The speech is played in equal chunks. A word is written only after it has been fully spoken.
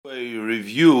a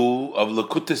review of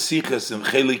Lekutei Sichos in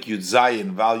Chelik Yud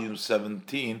Zayin, volume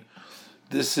 17.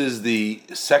 This is the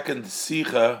second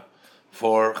Sicha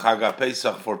for Chag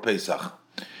Pesach for Pesach.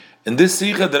 In this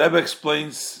Sicha, the Rebbe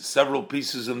explains several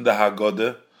pieces in the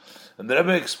Haggadah, and the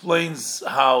Rebbe explains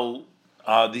how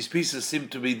these pieces seem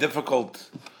to be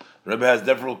difficult. The Rebbe has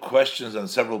several questions on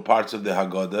several parts of the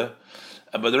Haggadah,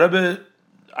 but the Rebbe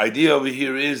idea over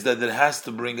here is that it has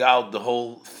to bring out the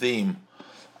whole theme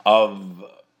of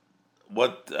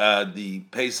what the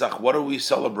Pesach, what are we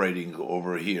celebrating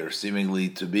over here? Seemingly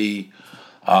to be,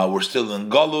 we're still in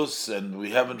Golus, and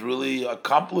we haven't really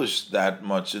accomplished that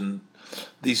much. And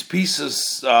these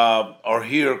pieces are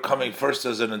here coming first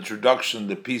as an introduction,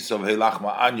 the piece of Heilach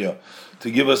Ma'anya, to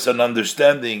give us an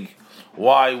understanding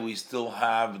why we still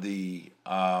have the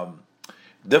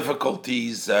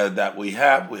difficulties that we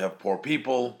have. We have poor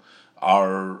people.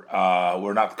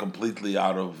 We're not completely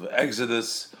out of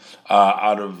Exodus,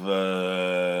 out of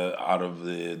the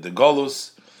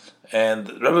Golus, and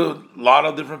Rebbe, a lot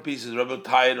of different pieces. Rebbe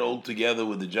tied it all together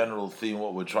with the general theme,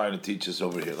 what we're trying to teach us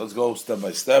over here. Let's go step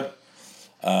by step.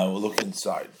 We'll look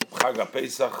inside. Chag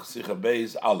Pesach, Sicha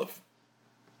Beis, Aleph.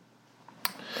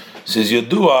 Says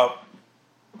Yodua,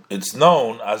 it's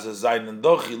known as a Zayin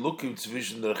Dochi Lukim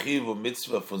zwischen der Chiv und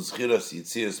Mitzvah von Schiras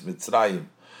Yitzias Mitzrayim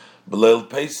B'leil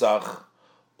Pesach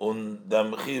und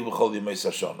dem Chiv B'chol Yemei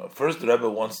Sashona. First, the Rebbe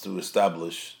wants to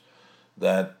establish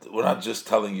that we're not just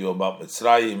telling you about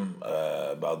Mitzrayim,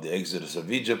 about the Exodus of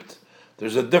Egypt.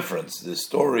 There's a difference. The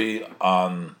story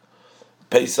on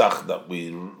Pesach that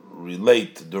we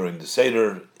relate during the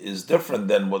Seder is different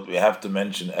than what we have to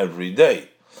mention every day.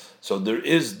 So there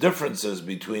is differences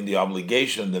between the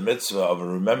obligation, the mitzvah of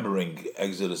remembering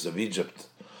Exodus of Egypt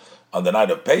on the night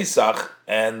of Pesach,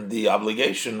 and the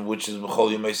obligation, which is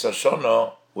B'chol Yemei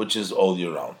Sashona, which is all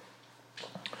year round.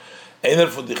 Einer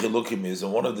von the Chilukim is,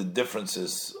 and one of the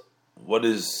differences, what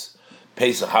is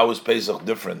Pesach, how is Pesach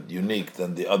different, unique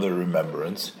than the other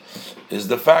remembrance, is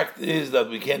the fact is that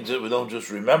we don't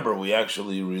just remember, we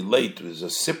actually relate with a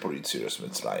Sipur Yitzias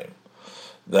Mitzrayim.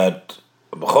 That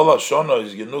B'chol Hashana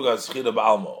is genug Schira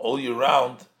B'alma. All year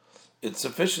round, it's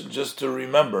sufficient just to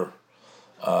remember.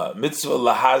 Mitzvah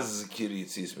lahazkir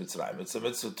Yitzias Mitzrayim. It's a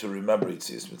mitzvah to remember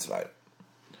Yitzias Mitzrayim.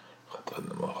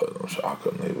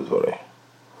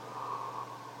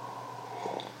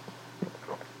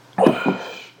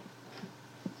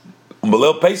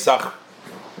 B'leil Pesach,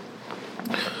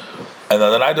 and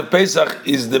on the night of Pesach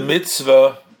is the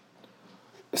mitzvah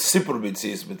Sipur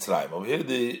B'Yitzias Mitzrayim. Over here,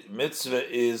 the mitzvah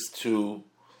is to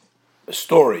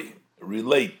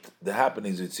relate the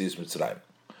happenings of Yitzias Mitzrayim.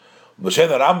 B'Shem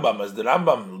Rambam, as the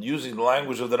Rambam, using the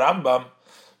language of the Rambam,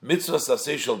 mitzvah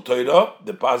saseh shel Torah,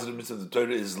 the positive mitzvah of the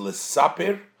Torah is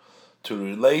lesaper, to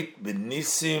relate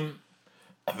b'nisim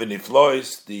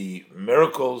v'niflois, the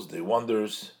miracles, the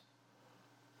wonders,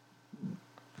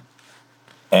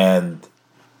 and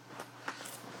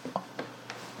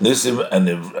nisim and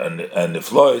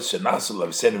niflois shenasu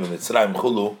l'Aviseinu v'Mitzrayim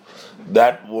chulu,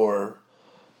 that were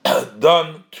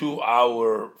done to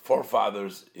our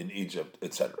forefathers in Egypt,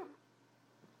 etc.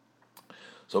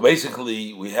 So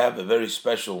basically, we have a very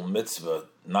special mitzvah,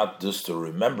 not just to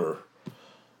remember,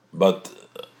 but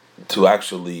to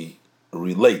actually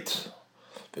relate.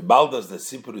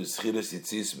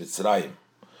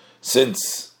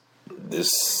 Since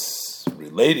this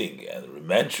relating and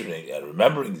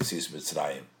remembering Yitzias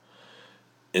Mitzrayim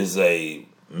is a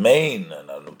main and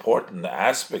an important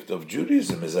aspect of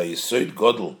Judaism, is a Yesod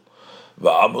Godel.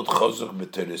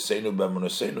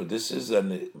 This is a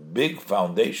big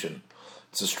foundation.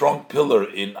 It's a strong pillar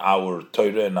in our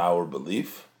Torah and our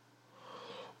belief.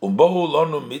 And many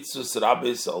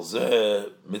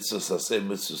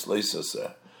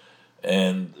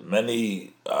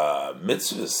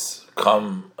mitzvahs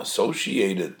come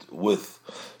associated with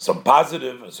some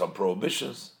positive and some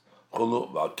prohibitions.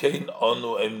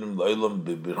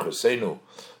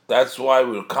 That's why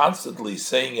we're constantly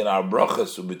saying in our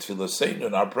brachas,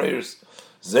 in our prayers,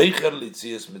 Zeicher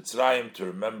Yitzias Mitzrayim, to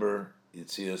remember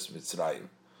Yitzias Mitzrayim.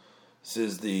 This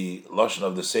is the lashon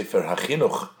of the Sefer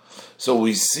HaChinuch. So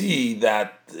we see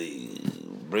that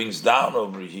brings down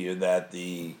over here that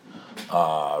the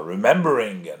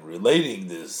remembering and relating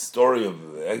this story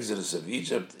of the Exodus of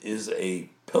Egypt is a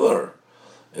pillar.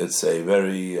 It's a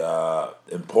very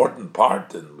important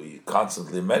part, and we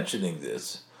constantly mentioning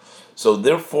this. So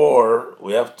therefore,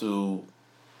 we have to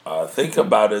think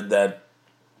about it, that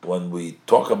when we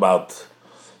talk about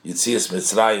Yitzias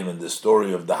Mitzrayim and the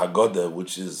story of the Haggadah,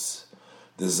 which is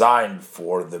designed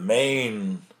for the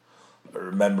main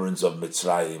remembrance of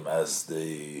Mitzrayim, as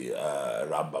the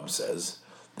Rambam says,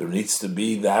 there needs to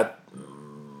be that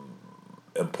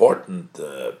important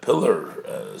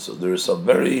pillar. So there are some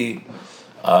very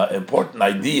important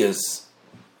ideas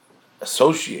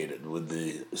associated with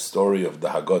the story of the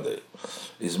Haggadah.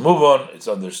 Is move on. It's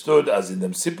understood as in the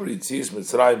Sipur Yitzias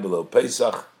Mitzrayim below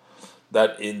Pesach,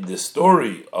 that in the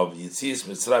story of Yitzias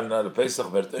Mitzrayim below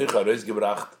Pesach wird euch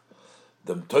herausgebracht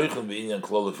dem Teuchen beinyan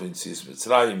klole von Yitzias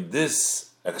Mitzrayim. This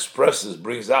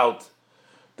brings out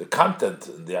the content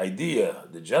and the idea,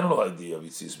 the general idea of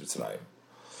Yitzias Mitzrayim.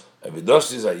 And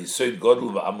vidos is a yisoid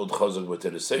godel v'amud chazak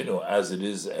b'tereseinu, as it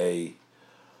is a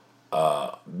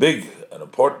big and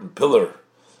important pillar,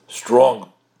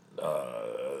 strong,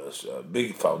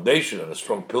 big foundation and a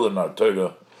strong pillar in our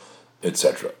Torah,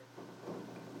 etc.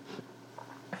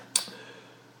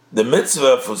 The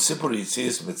mitzvah for Sipur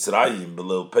Yitzias Mitzrayim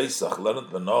below Pesach lernt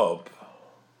menob.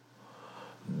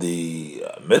 The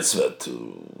mitzvah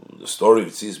to the story of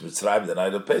Yitzias Mitzrayim, the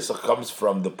night of Pesach, comes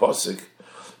from the pasuk.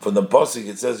 From the pasuk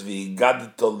it says,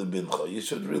 "V'yigadto lebincha." You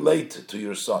should relate to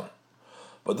your son.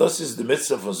 But this is the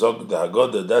mitzvah for Zog the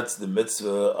Haggadah. That's the mitzvah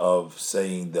of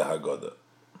saying the Haggadah.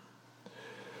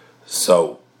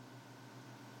 So,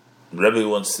 Rebbe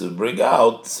wants to bring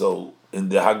out, so in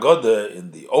the Haggadah,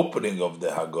 in the opening of the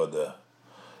Haggadah,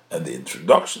 and the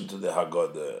introduction to the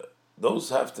Haggadah, those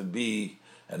have to be,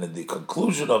 and in the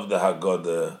conclusion of the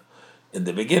Haggadah, in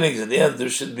the beginnings and the end, there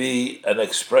should be an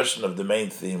expression of the main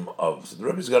theme of. So the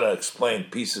Rebbe is going to explain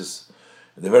pieces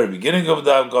in the very beginning of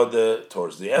the Haggadah,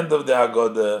 towards the end of the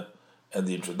Haggadah, and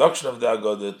the introduction of the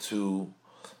Haggadah, to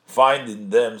find in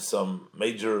them some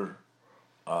major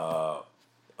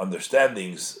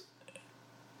understandings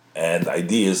and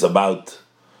ideas about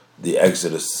the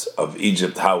Exodus of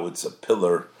Egypt, how it's a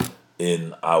pillar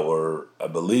in our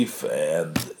belief,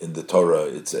 and in the Torah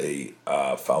it's a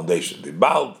foundation. The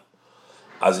Bald,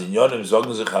 as in Yonim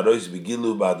Zogen sich harois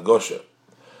begilu ba'ad gosha,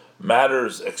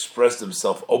 matters express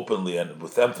themselves openly and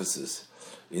with emphasis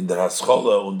in the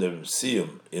Haschola und dem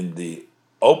Siyum, in the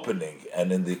opening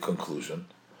and in the conclusion.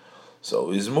 So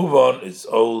we move on. It's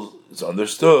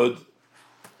understood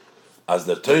as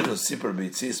the Teuchen Sipur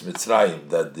B'Yitzias Mitzrayim,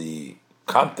 that the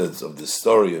contents of the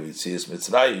story of Yitzias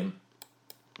Mitzrayim,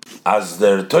 as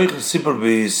the Teuchen Sipur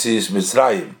B'Yitzias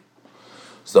Mitzrayim.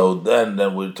 So then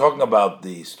we're talking about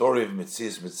the story of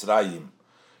Yitzias Mitzrayim,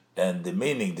 and the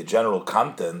meaning, the general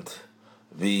content,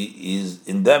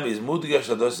 in them is mudgesh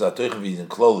ados atoich v'in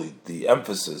kloli, the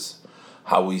emphasis,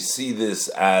 how we see this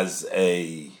as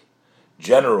a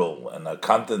general and a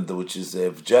content which is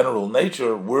of general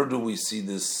nature. Where do we see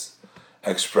this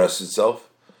express itself?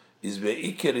 Is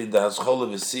beikir in the haschol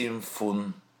v'sim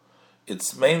fun.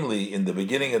 It's mainly in the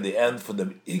beginning and the end for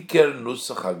the ikir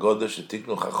nusach hagodah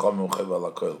shetiknu chachamim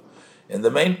cheval hakol. In the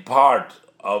main part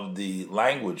of the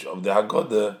language of the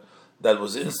Haggadah that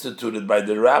was instituted by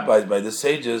the rabbis, by the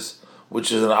sages,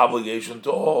 which is an obligation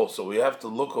to all. So we have to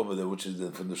look over there, which is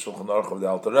from the Shulchan Aruch of the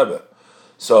Alter Rebbe.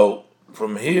 So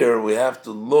from here we have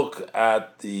to look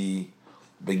at the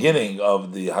beginning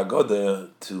of the Haggadah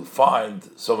to find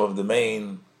some of the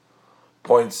main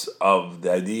points of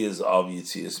the ideas of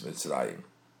Yitzias Mitzrayim.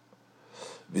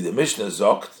 The Mishnah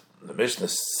Zogt, the Mishnah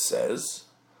says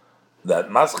that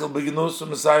Maschil Beginus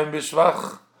Mitzrayim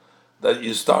B'Shvach, that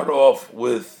you start off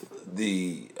with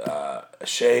the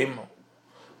shame,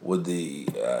 with the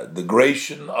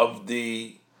degradation of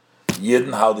the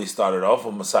Yidden, how they started off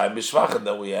with Mitzrayim B'Shvach, and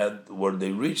then we had where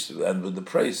they reached to end with the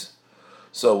praise.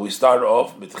 So we start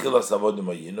off with Chilas Avodim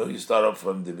Hayinu. You start off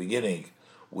from the beginning.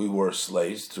 We were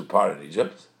slaves to Par in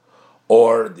Egypt,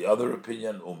 or the other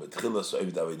opinion, Chilas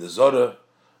Oived Avodah Zorah.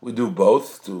 We do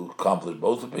both to accomplish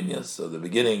both opinions. So the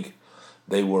beginning,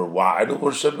 they were idol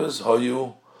worshippers,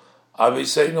 Hoyu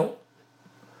Aviseinu,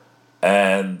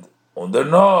 and under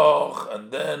Noch,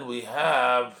 and then we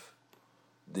have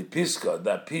the Piska,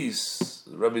 that piece.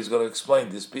 The Rebbe is going to explain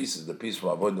this piece is the piece from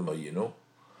Avodim Hayinu,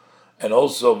 and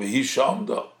also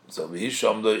V'hishamda. So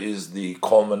V'hishamda is the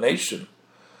culmination.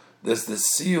 There's the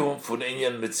Siyum for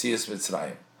Inyan Mitzias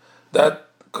Mitzrayim. That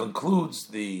concludes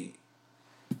the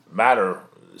matter,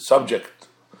 subject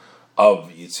of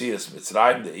Yitzias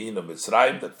Mitzrayim, the Ein of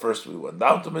Mitzrayim, that first we went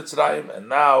down to Mitzrayim, and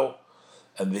now,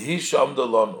 and V'hishamda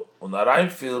lon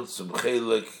unarayimfield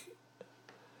subchelik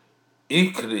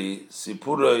ikri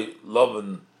sipurei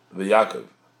loven v'Yaakov.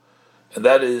 And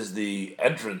that is the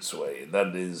entranceway, and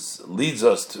that leads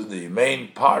us to the main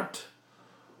part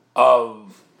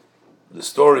of the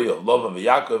story of Lavan and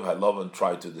Yaakov. How Lavan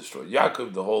tried to destroy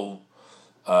Yaakov, the whole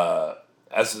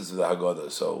essence of the Haggadah.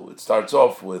 So it starts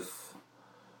off with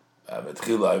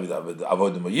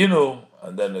Avodim Hayinu,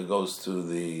 and then it goes to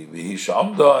the V'hisha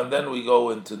Amda, and then we go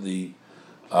into the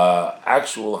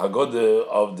actual Haggadah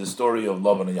of the story of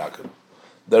Lavan and Yaakov.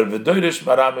 Der V'doirish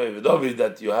Marami Ovid Ovid,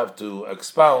 that you have to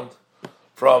expound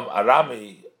from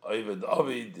Arami Ovid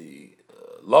Ovid, the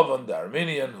Lavan, the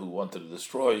Armenian, who wanted to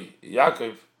destroy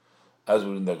Yaakov, as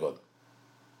we're in the God.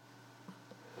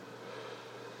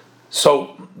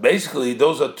 So basically,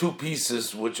 those are two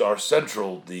pieces which are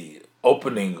central: the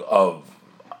opening of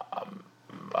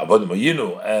Avodim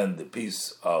Hayinu and the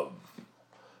piece of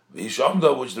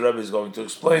Vishamda, which the Rebbe is going to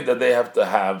explain that they have to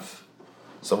have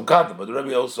some content. But the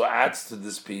Rebbe also adds to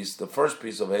this piece the first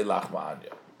piece of Heilach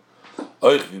Ma'anya.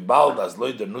 Oich v'bald as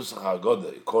loider nusach ha'agoda,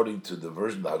 according to the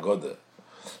version of Haggadah,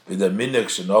 v'der minek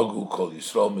shenogu kol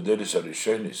Yisrael medorish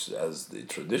harishonis, as the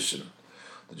tradition,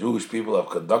 the Jewish people have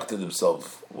conducted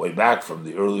themselves way back from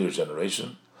the earlier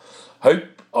generation. We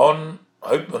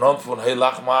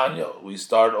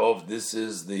start off, this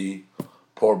is the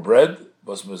poor bread,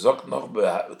 that's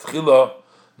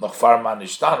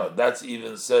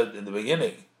even said in the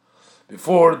beginning.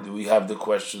 Before, we have the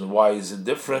question, why is it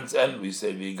different? And we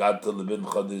say, we got to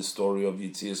the story of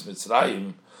Yitzias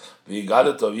Mitzrayim. We got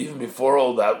it, even before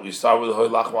all that, we start with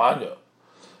Hoylach Ma'anya.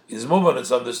 Is movement,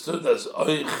 it's understood as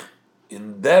Oich,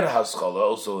 in their Haskalah,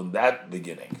 also in that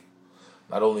beginning.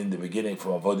 Not only in the beginning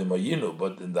from Avodim Hayinu,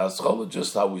 but in the Haskalah,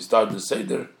 just how we start the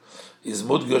Seder, is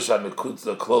Mudgash and the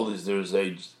Klolis, there's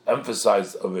a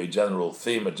emphasis of a general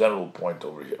theme, a general point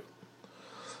over here.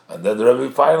 And then the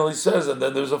Rebbe finally says, and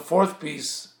then there's a fourth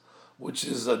piece, which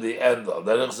is at the end of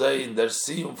the in der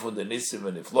Siyum von the Nisim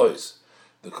and Iflois,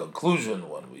 the conclusion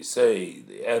when we say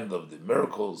the end of the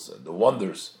miracles and the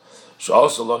wonders,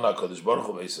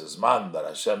 that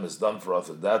Hashem has done for us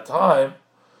at that time.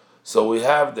 So we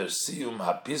have the Siyum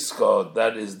Hapiska,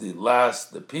 that is the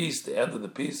last, the piece, the end of the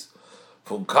piece.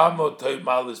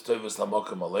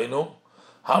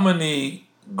 How many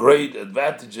great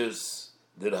advantages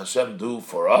did Hashem do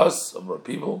for us, of our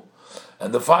people?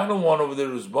 And the final one over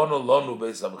there is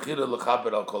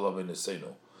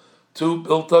to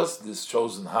build us this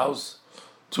chosen house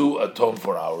to atone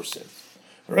for our sins.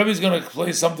 The Rebbe is going to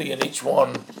explain something in each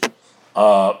one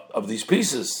of these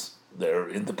pieces. Their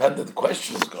independent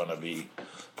questions going to be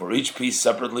for each piece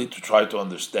separately to try to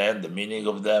understand the meaning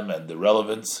of them and the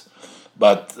relevance.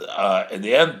 But in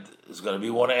the end, it's going to be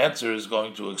one answer is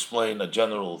going to explain a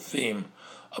general theme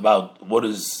about what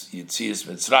is Yitzias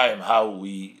Mitzrayim, how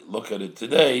we look at it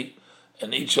today,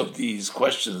 and each of these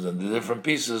questions and the different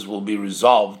pieces will be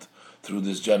resolved through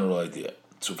this general idea.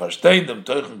 Zu verstehen dem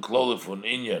Teuchen Klole von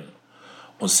Inyan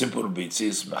und Sipur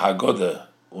B'Yitzias Haggadah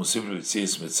und Sipur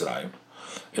B'Yitzias Mitzrayim,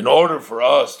 in order for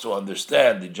us to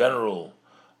understand the general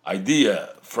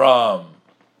idea from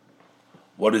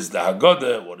what is the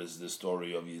Haggadah, what is the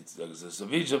story of the Exodus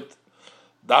of Egypt,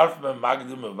 so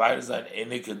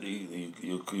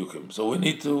we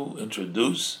need to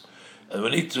introduce and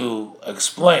we need to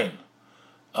explain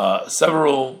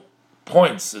several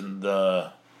points and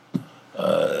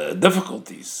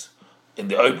difficulties in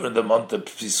the Open the Monte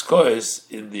Piskois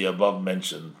in the above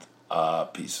mentioned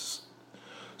pieces.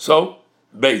 So,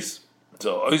 base.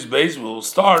 So, base, we'll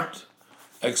start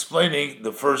explaining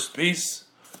the first piece,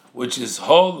 which is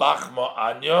Ho Lachma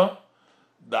Anya.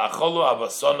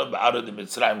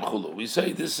 We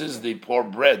say this is the poor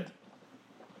bread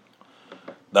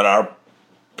that our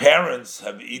parents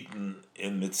have eaten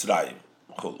in Mitzrayim.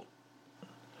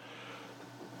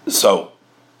 So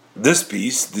this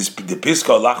piece, the piece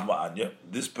called Lachma Anya,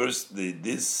 this piece,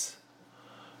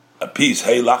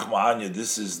 hey Lachma Anya,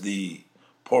 this is the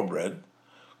poor bread.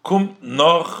 Kommt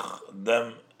noch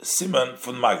dem Siman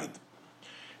von Magid.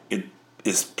 It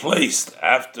is placed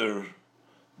after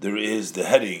there is the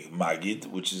heading Magid,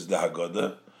 which is the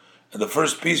Haggadah, and the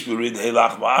first piece we read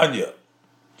Heilach Ma'anya.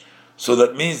 So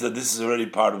that means that this is already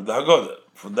part of the Haggadah.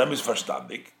 From them is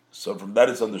verstandig, so from that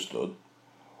it's understood.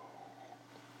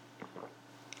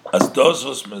 As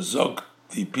dosos mezog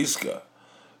the Piska,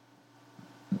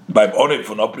 beim Onik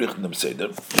von Oprichten dem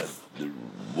Seder,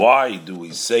 why do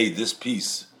we say this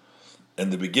piece in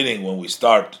the beginning when we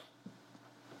start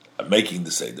making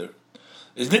the Seder?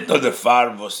 Is nicht nur der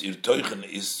Fall, was ihr Teuchen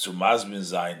ist zum Masmin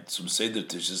sein, zum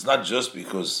Seder-Tisch. It's not just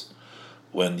because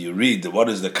when you read what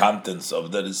is the contents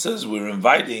of that, it says we're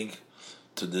inviting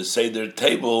to the Seder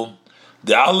table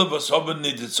the alle was haben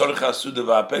nicht die Zorcha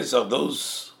Suda Pesach,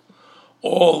 those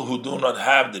all who do not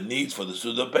have the need for the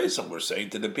Suda Pesach. We're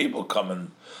saying to the people, come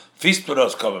and feast with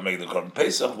us, come and make the Korban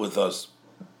Pesach with us.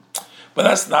 But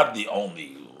that's not the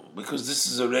only, because this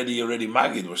is already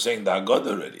Magid. We're saying the Haggadah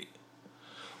already.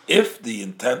 If the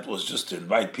intent was just to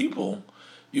invite people,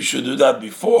 you should do that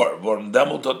before.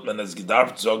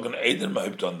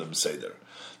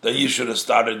 Then you should have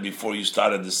started before you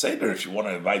started the Seder. If you want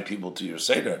to invite people to your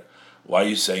Seder, Why are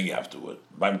you saying you have to do it?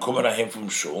 Beim Kommen home from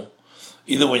shul,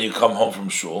 either when you come home from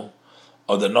shul,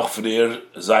 or the noch frier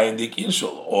zayin dik in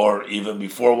shul, or even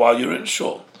before while you're in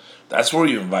shul. That's where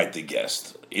you invite the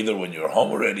guest, either when you're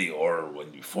home already or when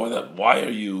before that. Why are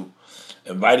you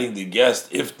inviting the guest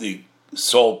if the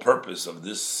sole purpose of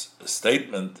this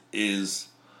statement is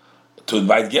to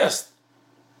invite guests?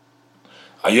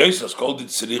 Since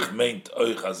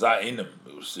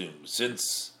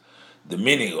the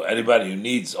meaning of anybody who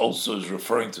needs also is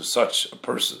referring to such a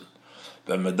person,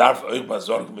 somebody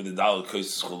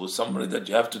that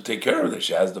you have to take care of, that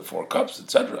she has the 4 cups,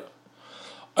 etc.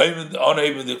 Even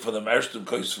for the Merstum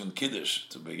Kois from Kiddush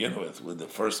to begin with the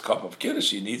first cup of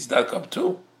Kiddush, he needs that cup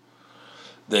too.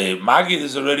 The Magid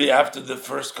is already after the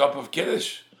first cup of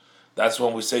Kiddush. That's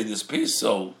when we say this piece.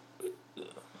 So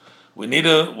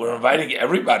we're inviting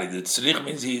everybody. The tzrich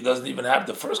means he doesn't even have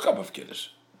the first cup of Kiddush.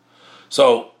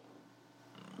 So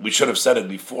we should have said it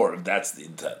before if that's the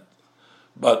intent.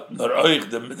 But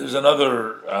there's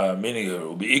another meaning here.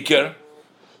 Ubi Iker,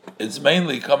 it's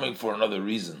mainly coming for another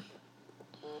reason.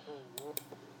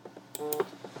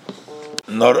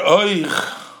 But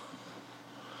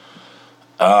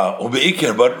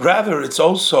rather it's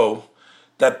also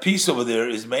that piece over there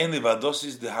is mainly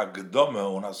Vadosis de Hagdome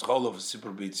on Haschol of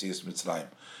Sipur B'Yitzias Mitzrayim.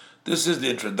 This is the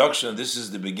introduction. This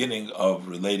is the beginning of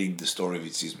relating the story of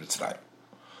Yitzias Mitzrayim.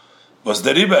 Was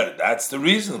the river? That's the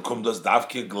reason. Kum das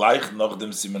davke gleich noch dem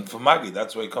Siman for Magid.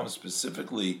 That's why it comes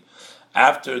specifically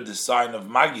after the sign of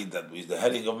Magid, that is the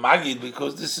heading of Magid,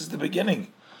 because this is the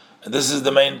beginning, and this is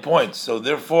the main point. So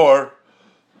therefore,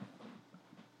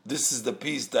 this is the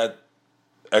piece that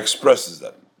expresses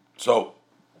that. So,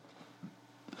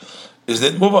 is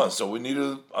it move on? So we need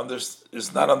to understand.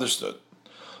 It's not understood.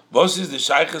 What is the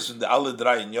shaykhs and the alle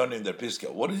drei inyonim in der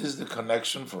Piska? What is the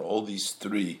connection for all these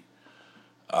 3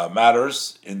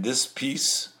 matters in this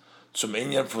piece, zum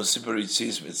Inyan from Sipur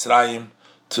Yitzias Mitzrayim,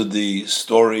 to the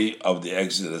story of the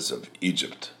Exodus of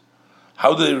Egypt?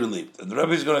 How do they relate? And the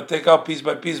Rebbe is going to take out piece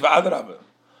by piece. V'adrabah,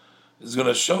 it's going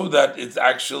to show that it's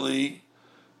actually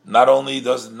not only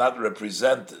does it not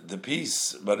represent the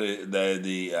piece, but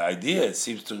the idea, it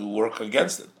seems to work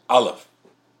against it. Aleph.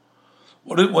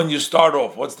 When you start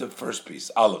off, what's the first piece?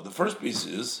 Aleph. The first piece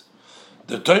is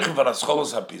the Teuchen van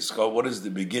Ascholos HaPiska. What is the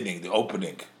beginning, the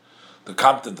opening, the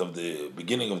content of the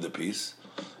beginning of the piece?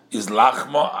 Is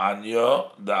Lachma Anya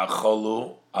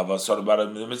Da'acholu Avasor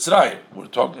Barad Mitzrayim. We're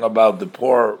talking about the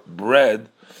poor bread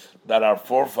that our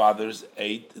forefathers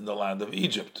ate in the land of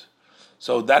Egypt.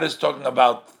 So that is talking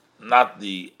about not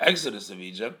the exodus of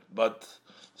Egypt, but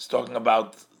it's talking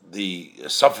about the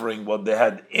suffering what they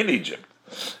had in Egypt.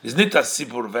 This isn't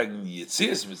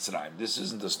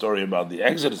a story about the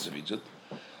exodus of Egypt,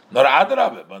 nor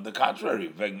adrabah, but on the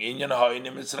contrary,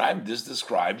 this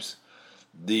describes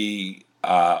the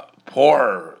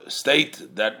poor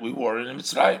state that we were in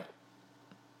Mitzrayim.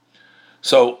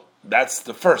 So that's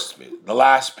the first piece. The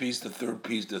last piece, the third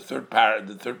piece, the third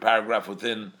paragraph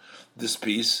within this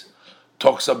piece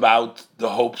talks about the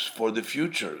hopes for the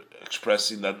future,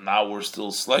 expressing that now we're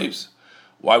still slaves.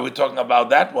 Why are we talking about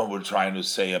that when we're trying to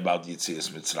say about Yitzias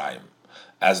Mitzrayim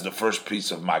as the first piece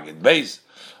of Magid Beis?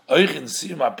 Oichin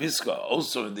Sima Piska,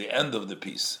 also in the end of the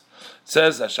piece, it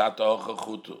says Hashato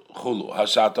Chulu,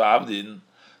 Hashato Avdin.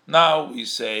 Now we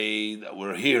say that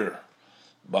we're here,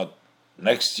 but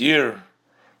next year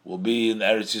we'll be in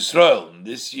Eretz Yisrael. And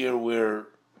this year we're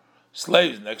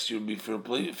slaves. Next year we'll be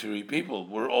free people.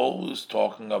 We're always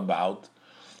talking about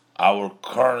our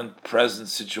current present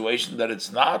situation, that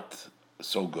it's not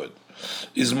so good.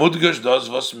 Is Mudgash does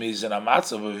was means in a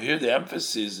matzav. Over here, the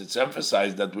emphasis, it's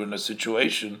emphasized that we're in a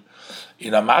situation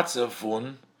in a matzav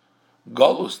fun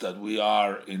galus, that we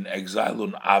are in exile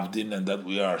on avdin, and that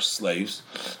we are slaves,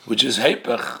 which is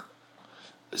hepech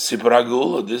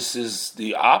sipuragula. This is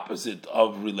the opposite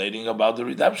of relating about the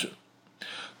redemption.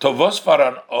 Tovos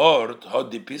faran ort hod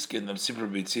dipiskin them sipur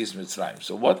b'yitzias Mitzrayim.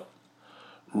 So what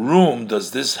room does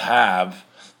this have?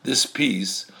 This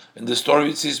piece in the story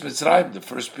of Yitzias Mitzrayim, the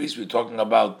first piece, we're talking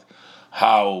about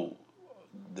how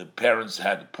the parents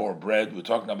had poor bread. We're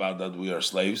talking about that we are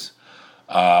slaves.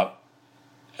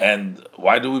 And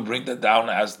why do we bring that down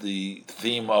as the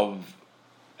theme of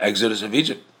Exodus of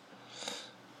Egypt?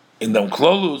 In the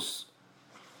Klolus,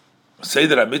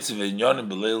 Seder HaMitzvah Inyonim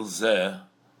B'Leil Zeh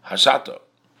Hashato.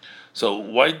 So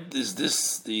why is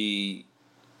this the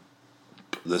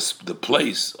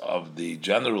place of the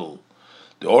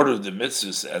order of the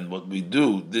mitzvahs and what we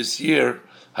do this year,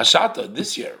 Hashata,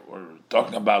 this year? We're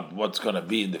talking about what's going to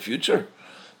be in the future.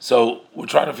 So we're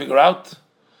trying to figure out,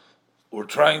 we're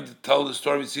trying to tell the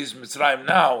story of Yitzias Mitzrayim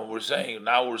now, and we're saying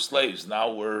now we're slaves,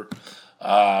 now we're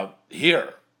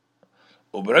here.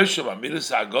 And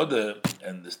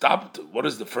stop. What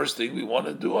is the first thing we want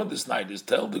to do on this night? Is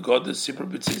tell the God the Sipur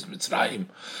B'tzis Mitzrayim.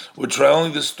 We're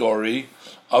telling the story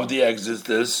of the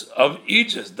exodus of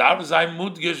Egypt. The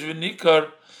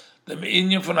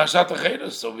me'inyan for Hashat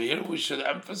HaCheres. Over here we should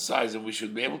emphasize and we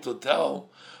should be able to tell,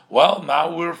 well,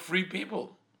 now we're free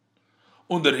people.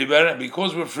 And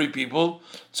because we're free people,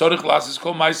 we have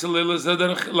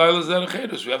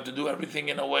to do everything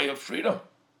in a way of freedom.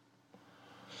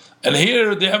 And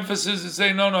here the emphasis is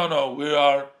saying, no, we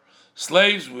are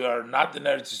slaves, we are not in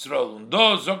Eretz Yisrael.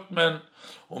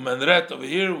 Over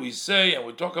here we say, and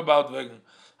we talk about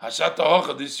Hashat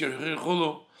HaHocha, this year,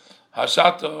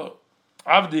 Hashat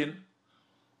Avdin,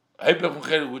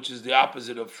 which is the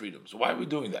opposite of freedom. So why are we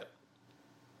doing that?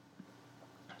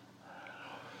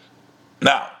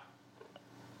 Now,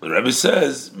 the Rebbe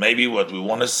says, maybe what we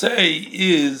want to say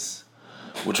is,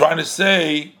 we're trying to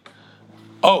say,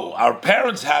 our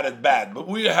parents had it bad, but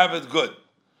we have it good.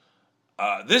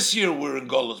 This year we're in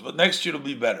Golus, but next year it'll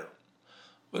be better.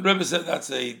 But Rebbe said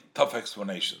that's a tough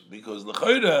explanation, because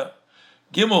l'chayra,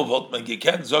 Gimel Voltman,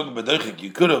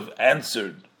 you could have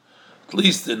answered, at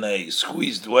least in a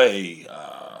squeezed way,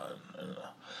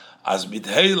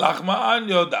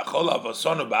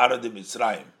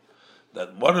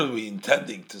 that what are we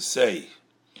intending to say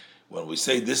when we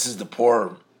say this is the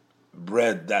poor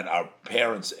bread that our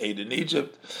parents ate in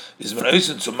Egypt? Is we're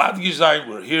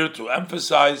here to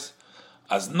emphasize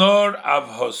as nor av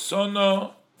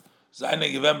hosono zayne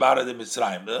given bara de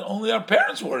Mitzrayim. Only our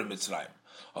parents were in Mitzrayim.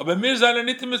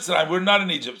 We're not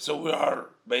in Egypt, so we are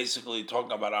basically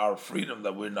talking about our freedom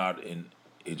that we're not in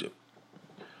Egypt.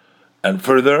 And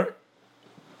further,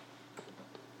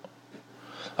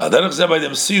 same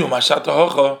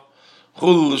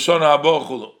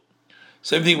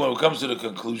thing when it comes to the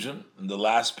conclusion, in the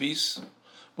last piece.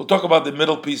 We'll talk about the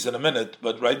middle piece in a minute,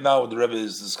 but right now the Rebbe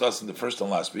is discussing the first and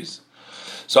last piece.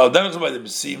 So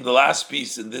the last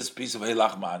piece in this piece of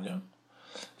Heilach Manya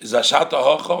is Hashat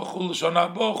HaHocha Chul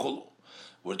Shona Habo Chulu.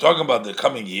 We're talking about the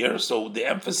coming year, so the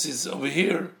emphasis over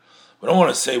here, we don't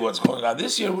want to say what's going on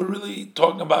this year, we're really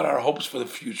talking about our hopes for the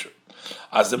future.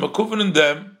 As the Mekuvin in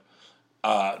them,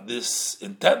 this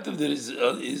intent of it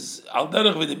is al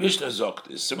derech with the Mishnah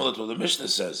zogt, is similar to what the Mishnah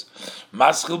says.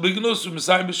 Maschil bignus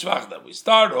u'misayim b'shvachda. We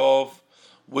start off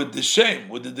with the shame,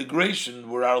 with the degradation,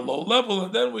 we're our low level,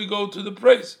 and then we go to the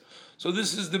praise. So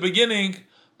this is the beginning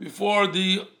before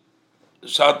the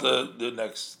shata, the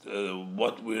next,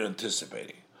 what we're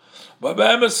anticipating. But we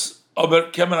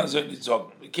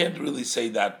can't really say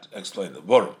that, explain the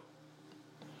Borum.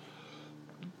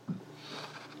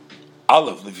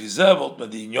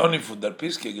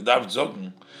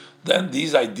 Then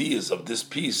these ideas of this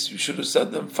piece, you should have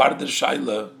said them farder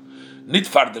shaila, nit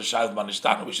farder shaila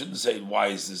manishtana. We shouldn't say why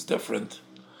is this different,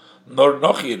 nor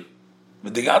nochir.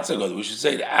 We should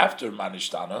say it after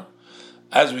manishtana,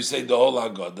 as we say the whole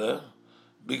Haggadah,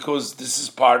 because this is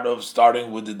part of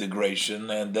starting with the degradation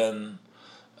and then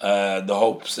the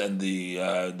hopes and the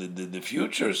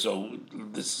future. So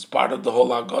this is part of the whole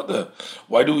Haggadah.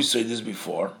 Why do we say this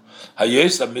before?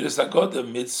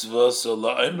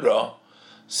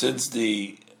 Since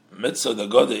the mitzvah, the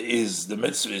Haggadah is the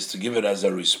mitzvah is to give it as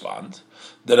a response.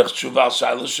 This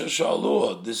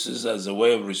is as a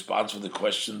way of response for the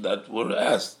question that were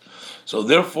asked. So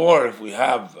therefore, if we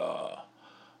have a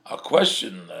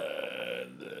question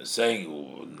saying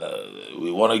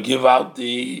we want to give out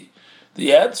the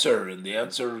answer, and the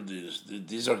answer,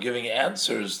 these are giving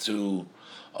answers to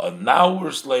now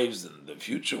we're slaves and the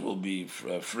future will be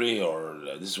free, or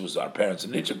this was our parents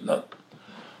in Egypt. No.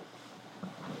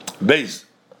 Base.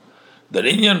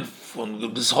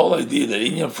 This whole idea that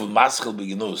Inyan from Maschel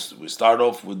Beginus, we start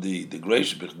off with the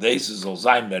degradation,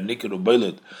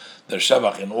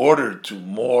 in order to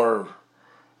more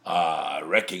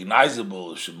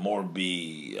recognizable, should more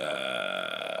be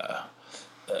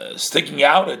sticking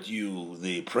out at you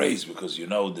the praise, because you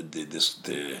know the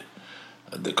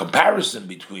comparison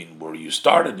between where you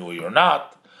started and where you're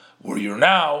not, where you're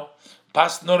now.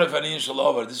 Past noref and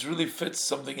this really fits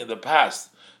something in the past.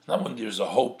 Not when there's a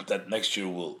hope that next year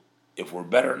will, if we're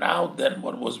better now than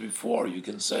what was before. You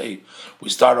can say we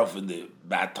start off in the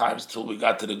bad times till we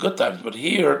got to the good times, but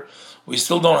here we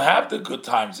still don't have the good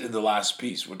times in the last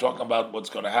piece. We're talking about what's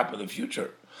going to happen in the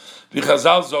future.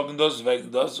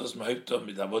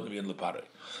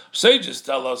 Sages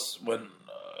tell us when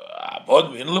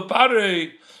or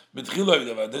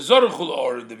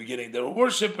in the beginning there were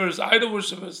worshippers, idol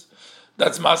worshippers.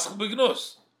 That's Maschel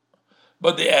Begnus.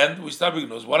 But the end, we start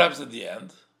Begnus. What happens at the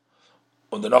end?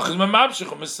 But then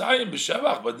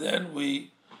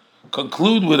we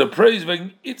conclude with a praise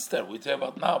when it's there. We talk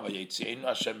about now.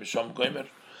 Hashem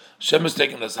is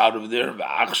taking us out of there.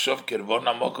 Hashem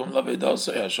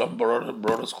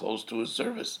brought us close to His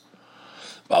service.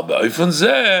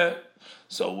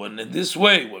 So when in this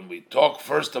way, when we talk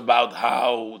first about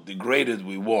how degraded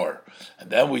we were, and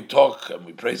then we talk and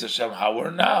we praise Hashem how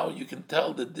we're now, you can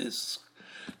tell that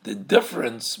the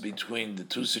difference between the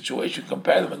two situations,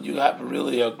 compare them, and you have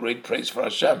really a great praise for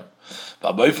Hashem. Is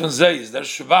there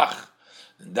shvach?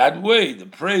 In that way, the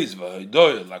praise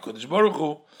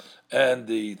and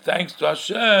the thanks to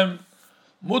Hashem,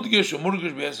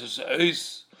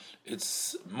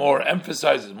 it's more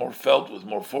emphasized, it's more felt with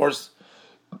more force.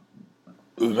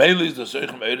 And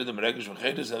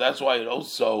that's why it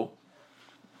also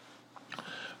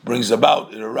brings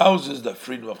about, it arouses the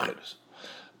freedom of Chedus.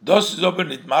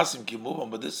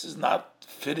 But this is not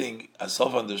fitting as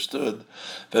self-understood.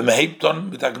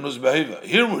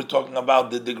 Here we're talking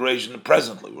about the degradation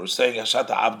presently. We're saying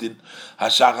Hashata Abdin,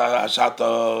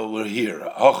 Hashata, we're here.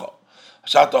 Hashata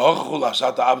Hochul,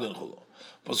 Hashata Abdin Chulu.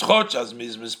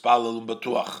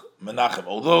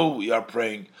 Although we are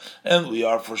praying and we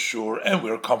are for sure and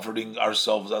we are comforting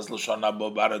ourselves as Lashon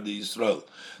Haba Barad Yisrael,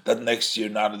 that next year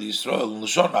not the Yisrael,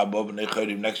 Lashon Haba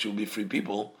next year will be free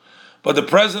people. But the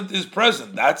present is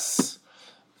present. That's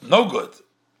no good.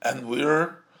 And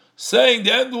we're saying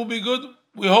the end will be good.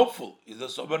 We're hopeful.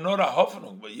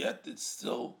 But yet it's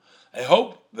still a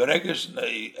hope.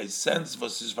 A sense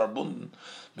was verbunden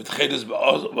mit Chedes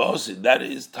ba'osi. That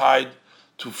is tied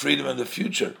to freedom in the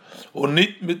future.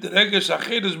 This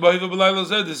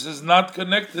is not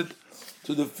connected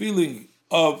to the feeling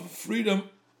of freedom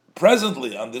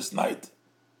presently on this night.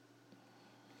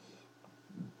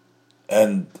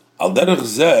 And al derech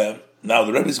zeh, now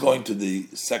the Rebbe is going to the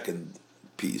second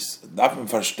piece. Darf man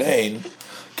verstehen,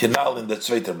 Kenal in the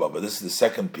zweiter Baba. This is the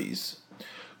second piece.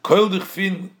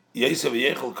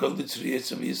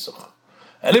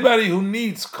 Anybody who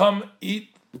needs, come eat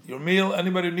your meal.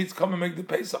 Anybody who needs, come and make the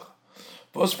Pesach.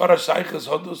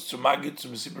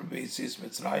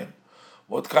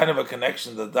 What kind of a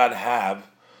connection does that have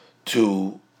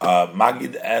to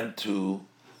Magid and to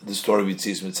the story of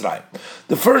Yetzias Mitzrayim?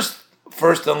 The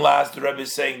first and last, the Rebbe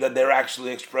is saying that they're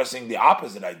actually expressing the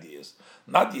opposite ideas,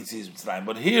 not Yetzias Mitzrayim.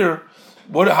 But here,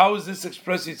 how is this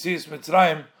expressed Yetzias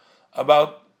Mitzrayim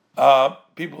about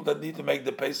people that need to make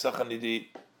the Pesach and need to eat?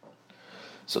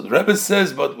 So the Rebbe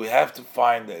says, but we have to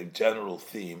find a general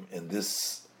theme in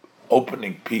this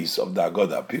opening piece of the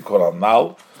Agoda, Pikor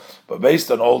Anal, but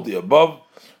based on all the above,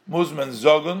 Muzman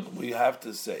Zogun, we have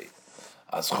to say,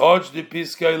 As Choj di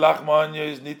Piskei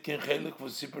Lachmanya is nitkin chelik for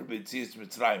Sipur B'Yetzias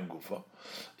Mitzrayim Gufa,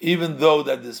 even though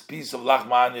that this piece of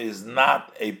Lachmanya is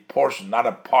not a portion, not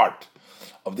a part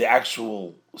of the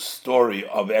actual story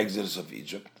of Exodus of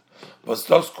Egypt, but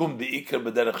that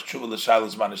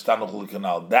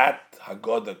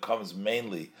Haggadah comes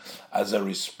mainly as a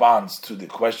response to the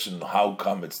question, how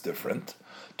come it's different,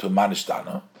 to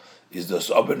Manishtana, is das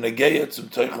aber negeya zum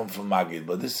Teuchum from Magid.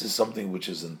 But this is something which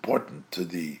is important to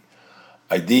the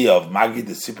idea of Magid,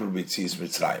 the Sipur B'Yetzias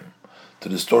Mitzrayim, to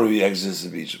the story of the Exodus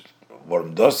of Egypt.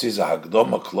 Warum das is a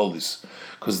Hagdoma Klolis,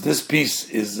 because this piece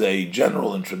is a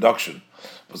general introduction.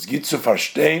 Was geht zu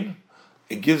verstehen,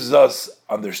 it gives us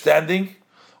understanding,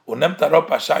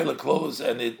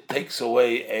 and it takes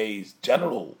away a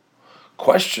general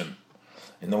question.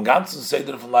 In the ganzen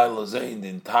Seder von Laila Zeh, in the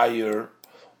entire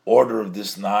order of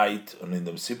this night, and in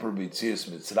the Sipur B'Yetzias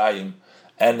Mitzrayim,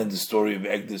 and in the story of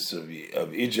Exodus of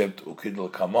Egypt,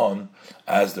 Ukidl Kamon,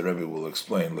 as the Rebbe will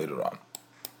explain later on.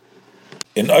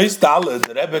 In Ois Daled,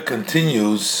 the Rebbe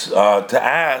continues to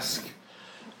ask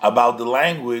about the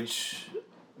language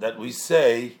that we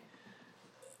say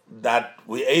that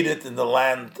we ate it in the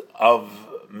land of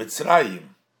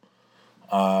Mitzrayim.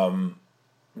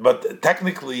 But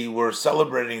technically we're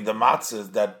celebrating the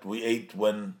matzahs that we ate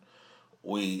when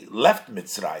we left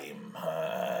Mitzrayim.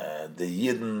 The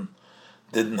Yidden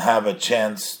didn't have a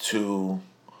chance to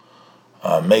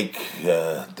make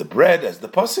the bread, as the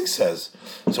Pasuk says.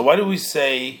 So why do we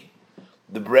say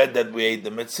the bread that we ate the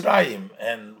Mitzrayim?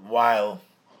 And while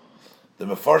the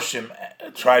Mefarshim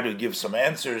try to give some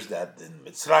answers that in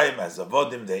Mitzrayim, as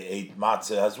Avodim, they ate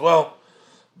matzah as well,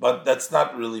 but that's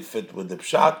not really fit with the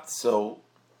Pshat. So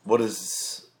what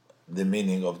is the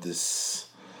meaning of this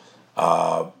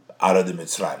Ara de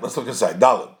Mitzrayim? Let's look inside.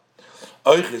 Dalet.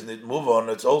 Oich is not move on.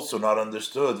 It's also not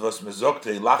understood. Was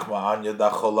mezokte lachma anya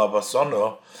dachola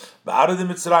vasono ba'ara de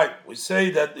Mitzrayim. We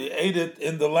say that they ate it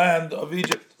in the land of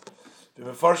Egypt. The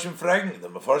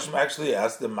Mefarshim actually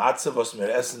asked, the matzah was mir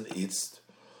essen eats.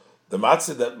 The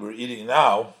matzah that we're eating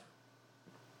now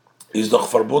is doch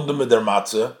verbunden mit der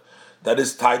matzah that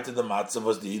is tied to the matzah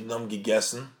was the Yidden haben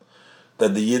gegessen,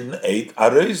 that the Yidden ate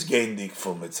areis gendik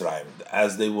from Mitzrayim,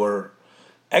 as they were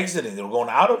exiting, they were going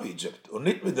out of Egypt. Und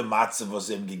nicht mit dem matzah was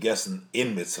sie haben gegessen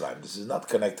in Mitzrayim. This is not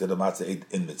connected to the matzah ate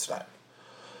in Mitzrayim.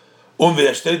 Und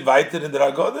wie steht weiter in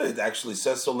der Haggadah, it actually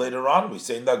says so later on, we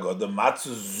say in the Haggadah,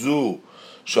 matzah zu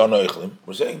shon oichlim.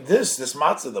 We're saying this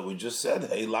matzah that we just said,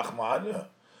 hey lach ma'anya.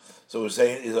 So we're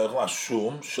saying,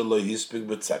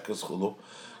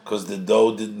 because the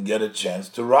dough didn't get a chance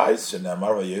to rise.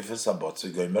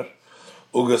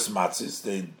 Ugas matzis,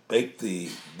 they baked the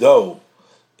dough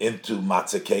into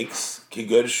matzah cakes.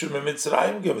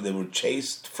 They were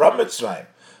chased from Mitzrayim,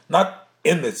 not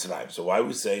in Mitzrayim. So why are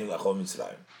we saying Lachol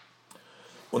Mitzrayim?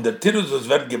 Und der Tirus was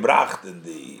wird gebracht in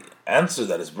the answer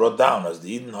that is brought down as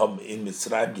the Yidden haben in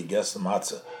Mitzrayim gegessen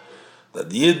matzah. That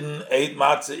the Yidden ate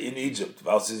matzah in Egypt.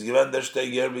 Because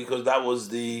that was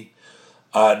the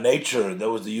nature, that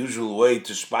was the usual way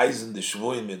to speisen the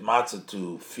Shvuim with matzah,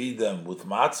 to feed them with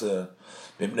matzah,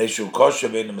 because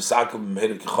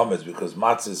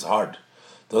matzah is hard.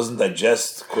 Doesn't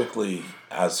digest quickly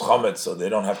as chometz, so they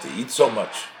don't have to eat so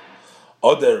much.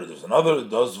 There's another,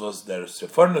 those was their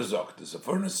Seferna Zok. The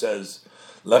Seferna says,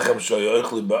 Lechem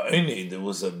shoyoichli ba'ini, there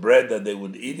was a bread that they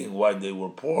would eating while they were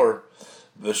poor.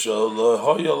 They didn't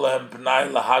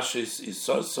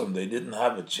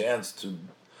have a chance to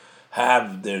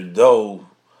have their dough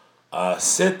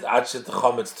sit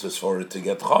for it to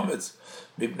get chometz,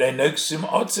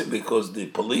 because the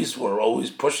police were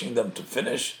always pushing them to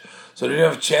finish, so they didn't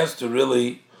have a chance to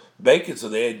really bake it, so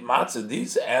they ate matzah.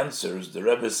 These answers, the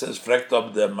Rebbe says, frekt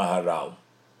up the Maharal.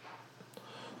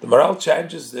 The Maharal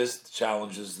challenges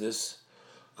this,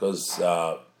 because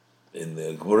in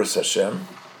the Gvuras Hashem,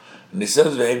 and he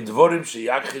says,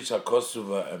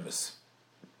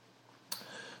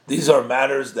 these are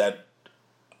matters that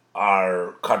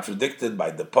are contradicted by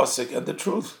the pasuk and the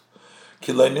truth.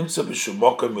 We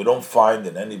don't find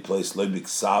in any place,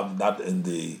 not in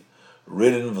the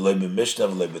written, not in the Mishnah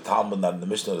of the Talmud,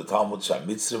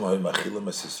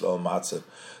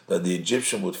 that the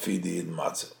Egyptian would feed the Yidden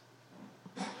matzah.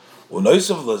 In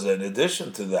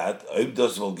addition to that,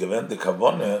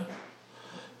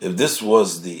 if this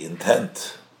was the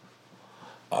intent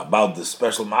about the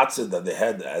special matzah that they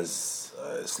had as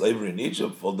slavery in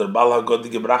Egypt,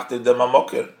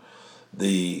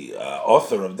 the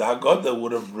author of the Haggadah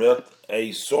would have wrote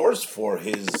a source for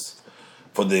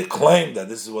the claim that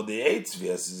this is what they ate,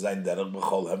 as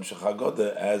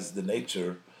the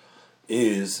nature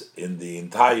is in the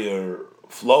entire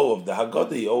flow of the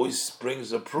Haggadah. He always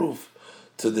brings a proof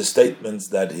to the statements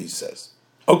that he says.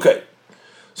 Okay,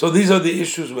 so these are the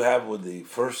issues we have with the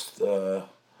first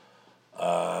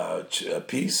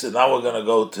piece, and now we're going to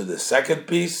go to the second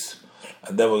piece,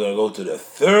 and then we're going to go to the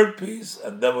third piece,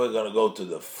 and then we're going to go to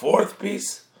the fourth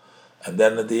piece, and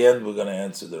then at the end we're going to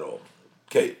answer their own.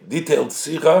 Okay, detailed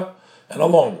sikha and a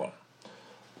long one.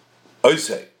 I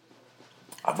say,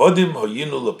 Avodim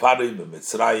hoyinu lepari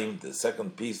b'Mitzrayim. The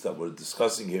second piece that we're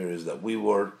discussing here is that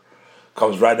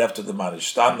comes right after the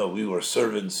Manishtana. We were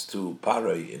servants to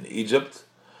Parai in Egypt.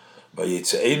 So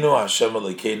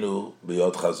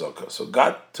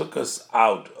God took us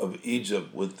out of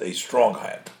Egypt with a strong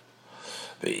hand.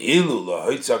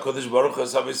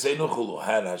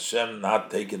 Had Hashem not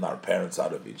taken our parents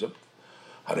out of Egypt,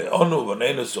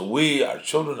 so we, our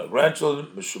children, our grandchildren,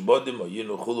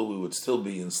 we would still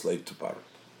be enslaved to Parai.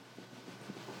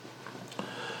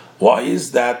 Why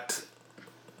is that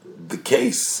the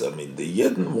case? I mean, the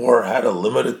Yidden had a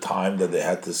limited time that they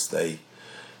had to stay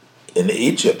in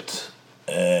Egypt,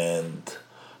 and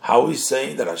how he's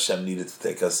saying that Hashem needed to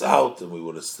take us out and we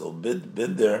would have still been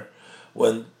there,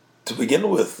 when to begin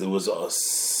with there was a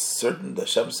certain,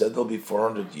 Hashem said there'll be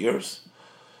 400 years,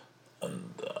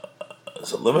 and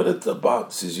it's a limited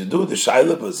about, since you do the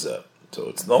Shaila Bazeh, so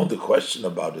it's known the question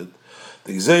about it.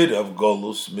 The Gzeir of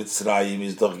Golus Mitzrayim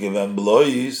is doch given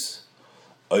blois.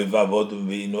 That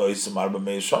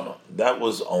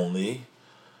was only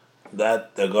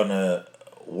that they're gonna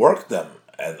work them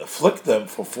and afflict them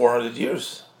for 400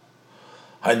 years.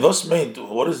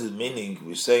 What is it meaning?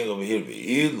 We're saying over here,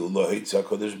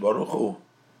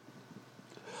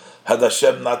 had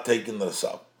Hashem not taken us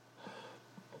up?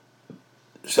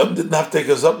 Hashem didn't have to take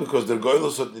us up because the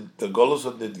Golos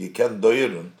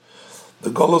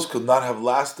could not have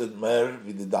lasted more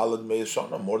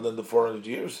than the 400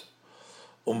 years.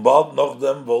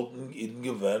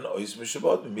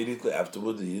 Immediately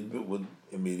afterward, the Yid would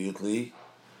immediately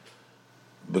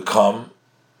become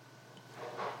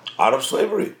out of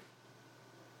slavery.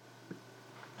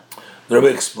 The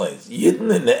Rebbe explains,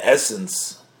 Yidden in the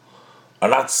essence are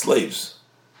not slaves.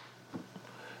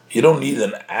 You don't need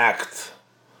an act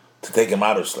to take him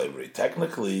out of slavery.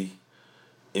 Technically,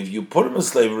 if you put him in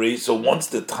slavery, so once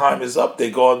the time is up,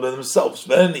 they go on by themselves.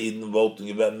 If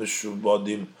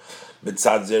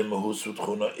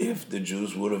the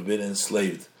Jews would have been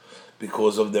enslaved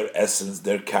because of their essence,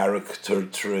 their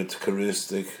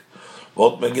characteristic,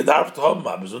 then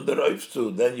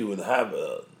you would have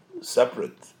a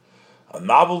separate, a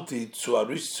novelty to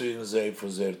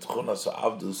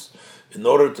in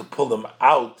order to pull them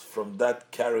out from that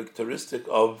characteristic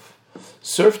of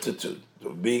servitude,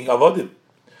 of being avodim.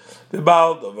 But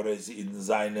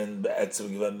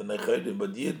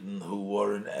Yidden, who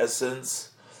were in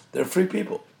essence, they're free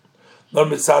people. It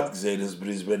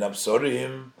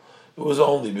was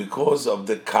only because of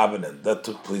the covenant that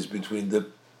took place between the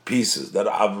pieces that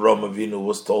Avram Avinu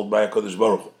was told by HaKadosh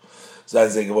Baruch Hu.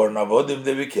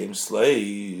 They became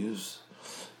slaves.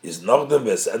 Is not the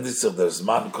best, and it's of the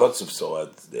Zman Kotzev. So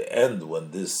at the end, when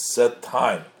this set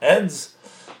time ends,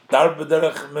 so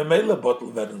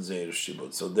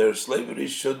their slavery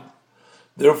should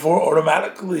therefore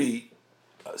automatically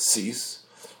cease.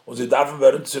 They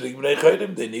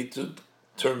need to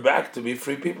turn back to be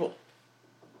free people.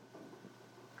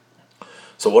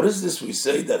 So what is this we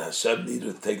say that Hashem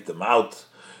needed to take them out,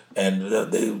 and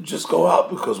they just go out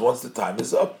because once the time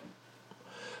is up?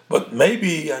 But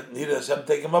maybe needed Hashem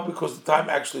take them up because the time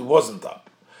actually wasn't up.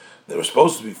 They were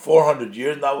supposed to be 400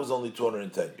 years, now it was only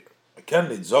 210 years.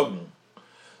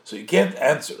 So you can't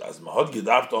answer as Mahod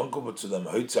Gedaft Onkum to them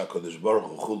HaKadosh Baruch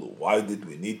Hu. Why did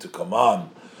we need to come on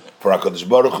for HaKadosh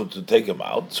Baruch Hu to take them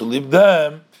out? To leave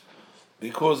them,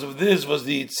 because of this was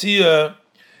the Yitzia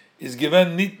is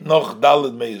given nit noch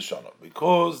daled meyeshana,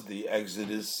 because the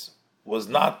Exodus was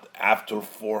not after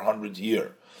 400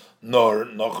 years, nor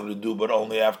noch redu, but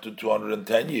only after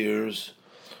 210 years,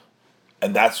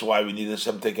 and that's why we need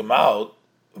Hashem to take him out.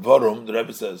 Varum, the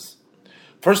Rebbe says,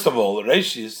 first of all,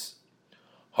 Reishis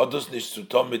hadus nicht zu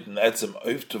tun mit dem etzem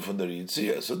Öftu von der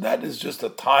Yitzia. So that is just a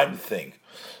time thing,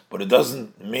 but it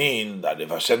doesn't mean that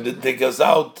if Hashem didn't take us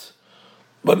out,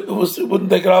 but it wouldn't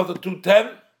take it out at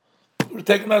 210. It would have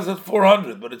taken us at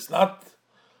 400, but it's not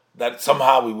that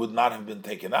somehow we would not have been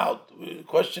taken out. The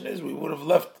question is, we would have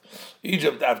left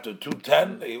Egypt after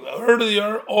 210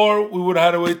 earlier, or we would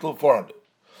have had to wait till 400.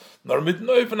 We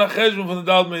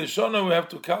have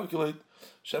to calculate.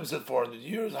 Hashem said 400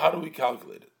 years. How do we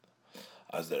calculate it?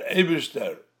 As der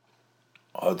Eibishter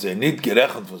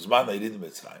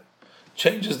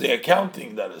changes the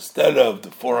accounting, that instead of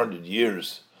the 400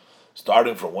 years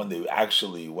starting from when they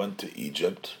actually went to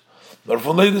Egypt, nor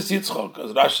from latest Yitzchak,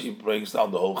 as Rashi breaks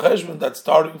down the whole cheshbon, that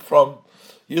starting from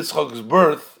Yitzchak's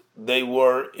birth, they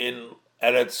were in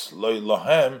Eretz Lo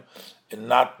Lahem, in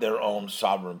not their own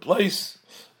sovereign place,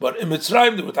 but in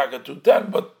Mitzrayim they were taka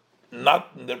 210, but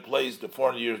not in their place. The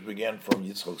 400 years began from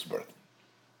Yitzchak's birth.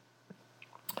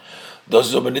 But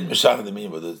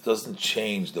it doesn't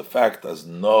change the fact as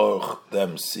Noach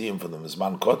them see him from the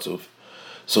Mizman Kotzuv.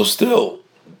 So still,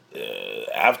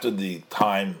 after the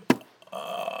time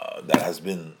that has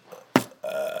been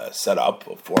set up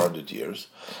of 400 years,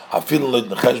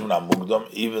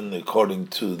 even according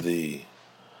to the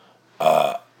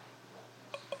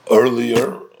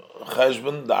earlier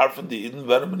cheshbon,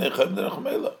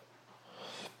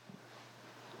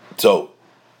 so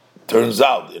turns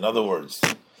out, in other words,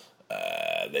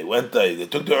 they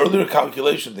took the earlier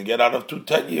calculation to get out of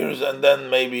 210 years, and then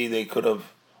maybe they could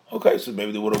have, so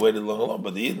maybe they would have waited long,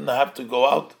 but they didn't have to go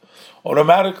out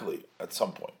automatically at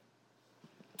some point.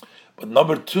 But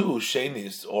number two,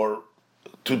 Shenis, or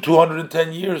to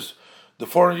 210 years, the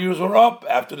 400 years were up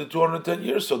after the 210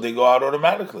 years, so they go out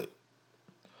automatically.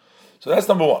 So that's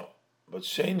number one. But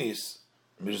Shenis,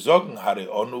 Mirzogen Hare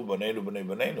Onu Banenu Bnei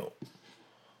Banenu.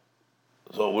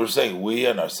 So we're saying we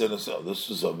and our sinners, this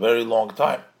is a very long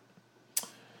time.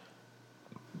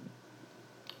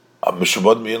 We would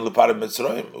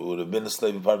have been a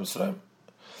slave in Parim Mitzrayim.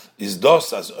 Is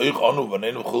dos as euch anu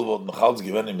vanenu chulvot mechals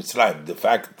given in Mitzrayim? The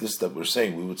fact this that we're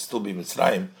saying we would still be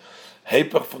Mitzrayim.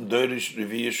 Heipach from Deurish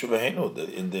Revi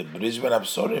Yeshuvahenu in the Brisbane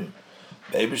Absorim.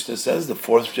 The Eibishter says the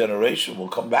fourth generation will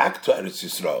come back to Eretz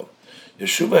Yisrael.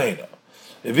 Yeshuvahenu.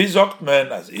 If he zogt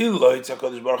men as Iloitz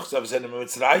HaKadosh Baruch Hu said in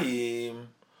Mitzrayim,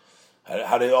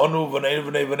 Harei anu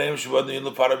vanenu shuvadnu in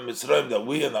Parim Mitzrayim, that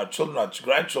we and our children, our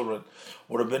grandchildren,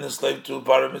 would have been enslaved to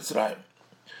Parim Mitzrayim.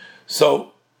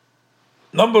 So,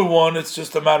 number one, it's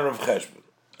just a matter of cheshbon.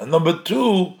 And number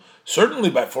two,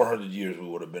 certainly by 400 years we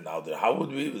would have been out there. How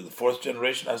would we, the fourth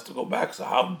generation has to go back, so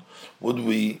how would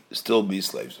we still be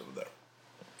slaves over there?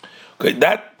 Okay,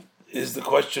 that is the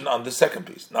question on the second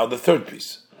piece. Now the third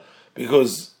piece,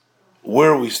 because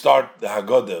where we start the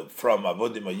Haggadah from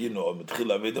Avodim Ayinu or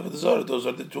Metchila Aveda Avodah, those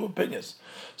are the two opinions.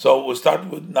 So we'll start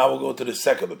with, now we'll go to the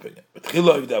second opinion.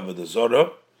 Metchila Aveda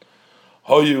Avodah,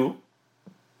 Hoyu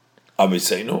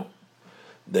Aviseinu,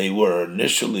 they were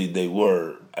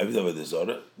Aveda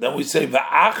Avodah. Then we say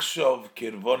Va'achshav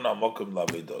Kirvona Mokum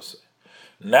Lavedose.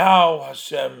 Now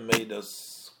Hashem made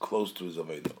us close to His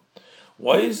Avodah.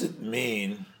 What does it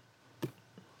mean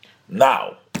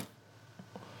now?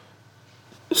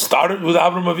 Started with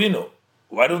Avram Avinu.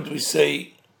 Why are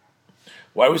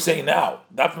we saying now?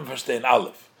 That from verse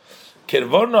Aleph.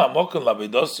 Kirvona Amokan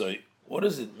Lavedosoi. What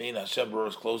does it mean? Hashem brought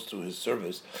us close to His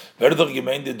service. We are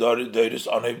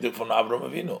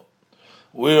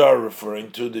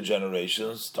referring to the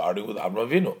generations starting with Avram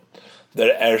Avinu.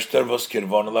 Der Erster was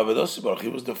Kirvona Lavedosoi, but he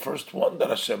was the first one that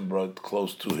Hashem brought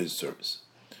close to His service.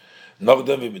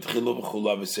 After Mitchila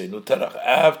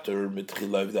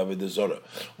Avodah Zorah,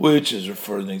 which is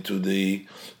referring to the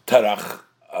Terach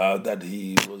that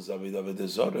he was Avodah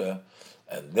Zorah,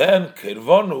 and then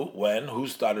Kirvonu, who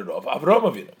started off Avram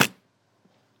Avinu.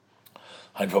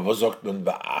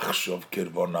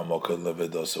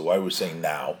 Why are we saying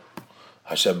now?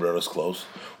 Hashem brought us close.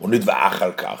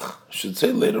 Should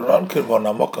say later on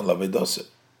Kirvonu.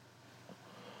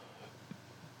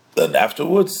 Then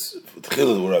afterwards,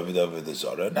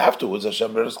 and afterwards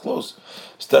Hashem brought us close.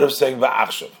 Instead of saying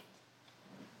Va'achshav.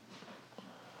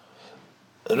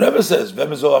 The Rebbe says, even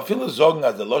though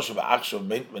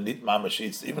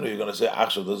you're going to say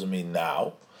Achshav doesn't mean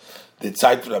now, the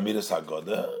Zeit for Amidas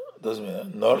Haggadah doesn't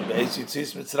mean nor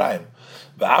Be'esitzis Mitzrayim.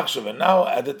 Va'achshav, and now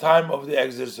at the time of the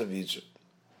exodus of Egypt.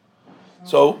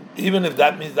 So even if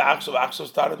that means the Achshav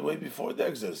started way before the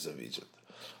exodus of Egypt.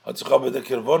 This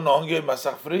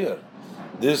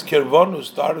Kirvonu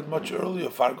started much earlier,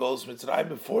 Fargos Mitzrayim,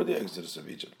 before the exodus of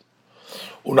Egypt.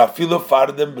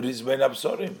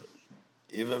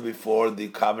 Even before the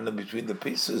covenant between the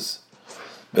pieces.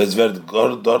 As the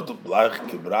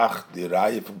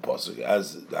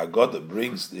Haggadah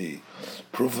brings the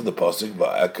proof of the Pasuk,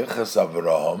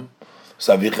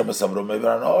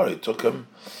 it took him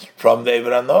from the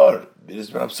Ever Anor.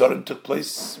 Bris Ben Absorim took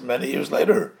place many years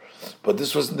later. But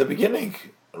this was in the beginning,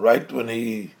 right when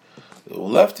he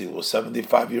left. He was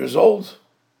 75 years old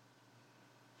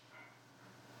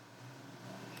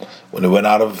when he went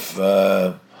out of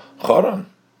Choron.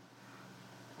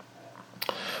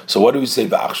 So what do we say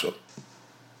V'achshav?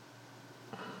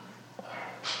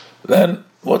 Then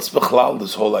what's Bechlal,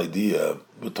 this whole idea?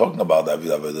 We're talking about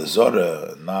Avodah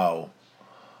Zorah now.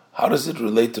 How does it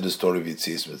relate to the story of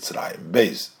Yetzias Mitzrayim?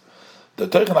 Based. The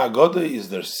Teichen Haggadah is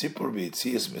their Sipur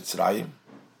B'Yetzias Mitzrayim.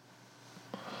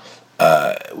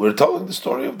 We're telling the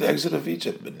story of the exit of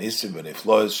Egypt, B'Nisim,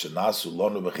 B'Niflois, Shenasu,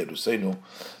 Lonu, B'Cheruseinu,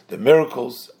 the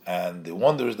miracles and the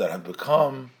wonders that have been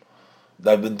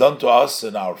done to us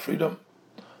in our freedom.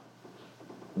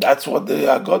 That's what the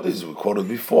Haggadah is. We quoted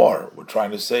before. We're trying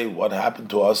to say what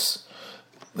happened to us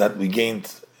that we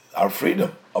gained our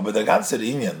freedom. But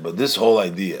this whole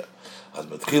idea.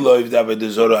 That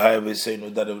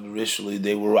initially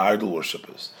they were idol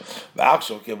worshippers. Now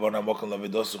God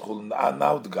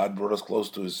brought us close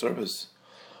to His service.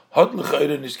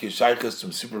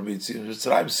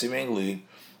 Seemingly,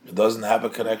 it doesn't have a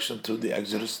connection to the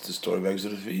Exodus, the story of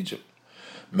Exodus of Egypt.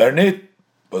 Mernit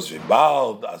was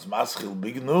vibald as maschil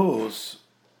big news.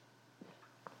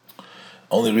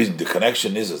 Only reason the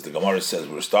connection is, as the Gemara says,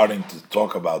 we're starting to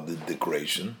talk about the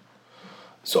degradation.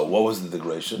 So what was the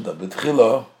degradation? The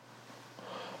B'tchila,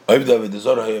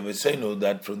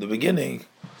 that from the beginning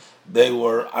they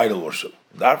were idol worship.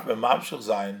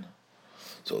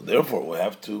 So therefore we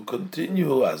have to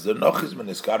continue as the Nochis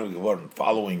Meniskar geworden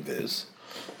following this.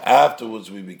 Afterwards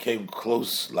we became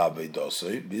close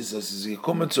Lavedosei.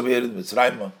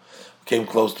 Came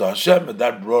close to Hashem, and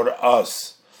that brought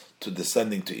us to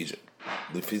descending to Egypt.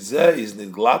 The Fizeh is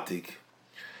Niglatik.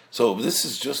 So this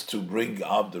is just to bring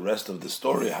up the rest of the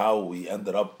story, how we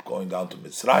ended up going down to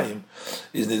Mitzrayim.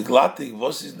 Is Niglatik,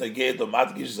 was is Neged o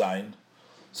Madgish Zayin.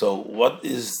 So what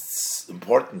is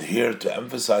important here to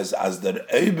emphasize as the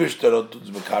Eibish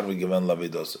Terotuns Bekarvi given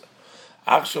Lavedose.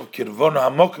 Achshav Kirvon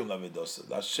HaMokim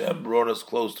Lavedose. Hashem brought us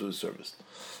close to His service.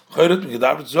 It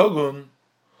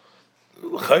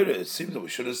seems that we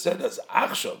should have said as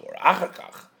Achshav or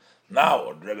Achakach. Now,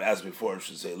 or Rebbe asked before, I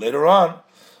should say later on,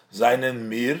 Zainen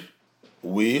Mir,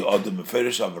 we, or the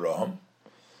Meferish Avraham,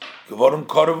 Gevorim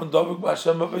Korov and Dovik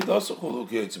B'Hashem B'Veidosach Ulu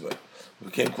Kiyitzibay.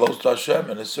 We came close to Hashem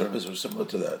and His service were similar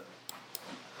to that.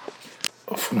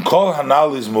 From Kol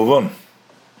Hanal is Muvun.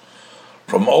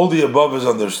 From all the above is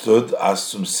understood as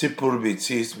some Sipur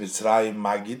B'Yetzias Mitzrayim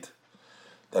Magid,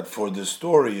 that for the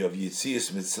story of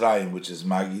Yitzias Mitzrayim, which is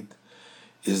Magid,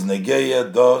 is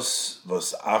Negeya dos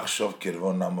was Achshov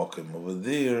Kirvon Amokim. Over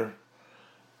there,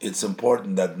 it's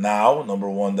important that now, number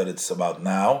one, that it's about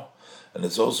now, and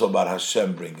it's also about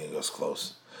Hashem bringing us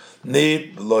close.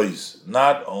 Need lois,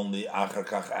 not only Achar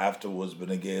Kach afterwards,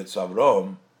 Benegeya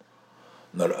Tzavrom,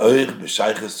 nor Oich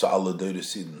B'Shayches to alle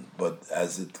Deures Yidden, but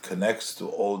as it connects to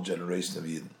all generations of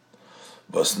Yidden.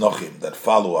 Bas Nochim, that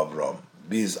follow Avram.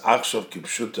 Biz Achshov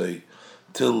Kipshutei,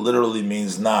 till literally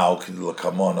means now, Kidul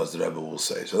Kamon, as the Rebbe will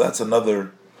say. So that's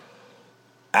another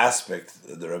aspect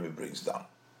that the Rebbe brings down.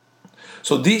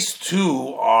 So these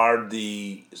two are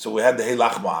so we had the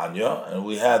Heilach Ma'anya, and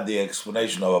we had the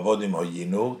explanation of Avodim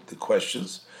Hoyinu, the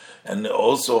questions, and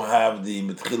also have the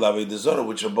Mitchil Avodah Zorah,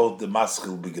 which are both the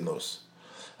Maschil Beginus.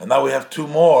 And now we have two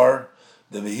more,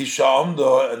 the V'hisha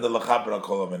Omdo and the Lachapra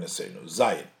Kol Amenesenu.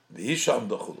 Zayin, V'hisha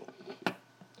Omdo Chulu.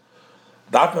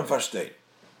 Darf man verstehen.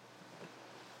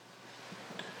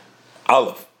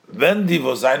 Aleph, when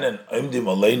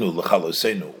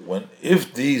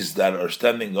if these that are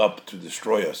standing up to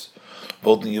destroy us,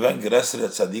 if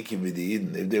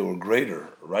they were greater,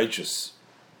 righteous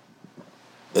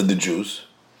than the Jews,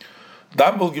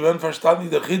 then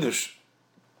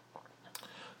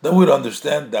we'd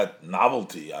understand that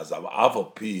novelty as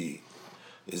Avapi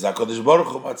is HaKadosh Baruch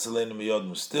Hu Matzaleinu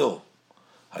Miyodim. Still,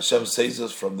 Hashem saves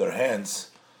us from their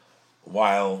hands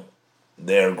while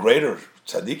they are greater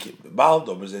tzaddikim.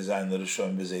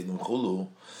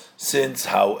 Since,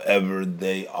 however,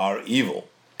 they are evil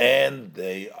and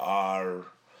they are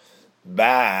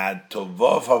bad,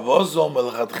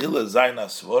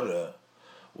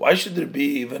 why should there be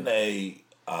even an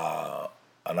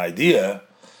idea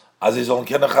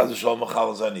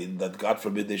that God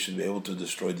forbid they should be able to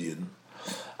destroy the Yidden?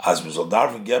 That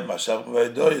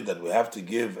we have to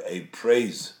give a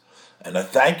praise and a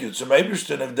thank you to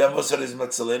Meibishtin if them was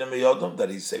that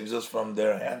he saves us from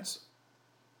their hands.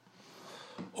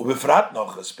 Ubefrat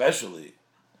noch, especially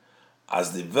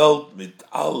as the Welt mit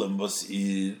allem was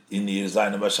in ihr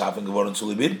seinem Erschaffen geworden zu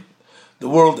lieben. The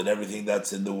world and everything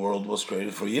that's in the world was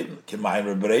created for Yidden.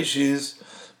 Kimayim Bereshis,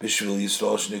 Bishvil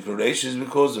Yisrael Shnikru Reishis,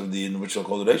 because of the Yidden which are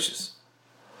called Reishis.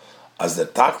 As the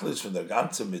Tachlis from the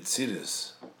ganze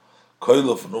Mitziris,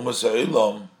 Koilo von Umas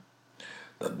Ha'olam,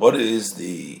 that what is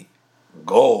the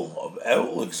goal of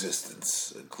all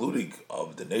existence, including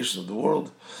of the nations of the world,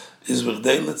 is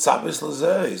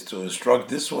to instruct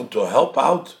this one to help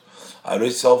out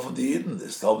self of the Yidden,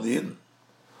 this help the Yidden.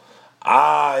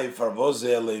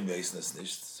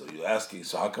 So you're asking,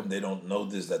 so how come they don't know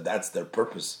this, that's their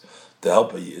purpose, to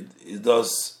help a Yid? It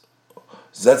does,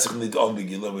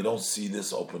 we don't see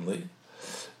this openly,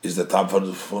 is the time for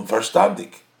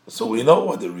verstandig. So we know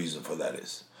what the reason for that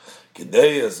is. So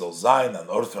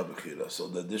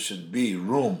that there should be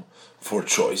room for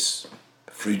choice,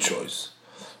 free choice,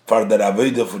 for the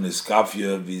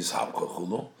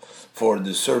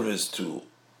service to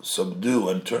subdue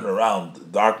and turn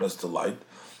around darkness to light.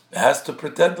 It has to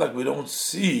pretend like we don't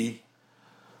see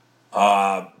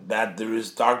that there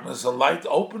is darkness and light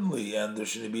openly, and there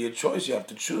shouldn't be a choice. You have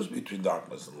to choose between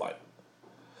darkness and light.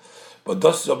 But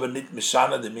that's only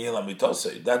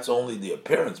the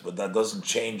appearance, but that doesn't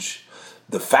change.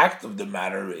 The fact of the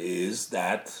matter is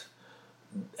that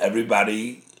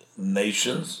everybody,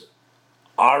 nations,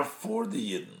 are for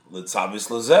the Yidden. L'tzavis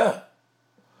lazeh.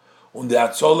 Und der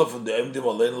Atzola von der Emdim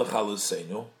allein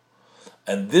l'chalusenu.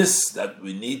 And this that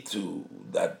we need to,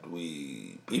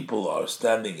 people are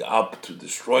standing up to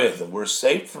destroy it, and we're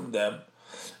safe from them,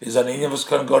 is an any of us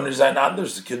can go and resign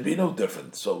others. It can be no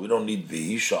different. So we don't need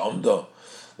V'hisha Omdo,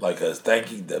 like as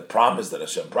thanking the promise that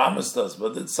Hashem promised us,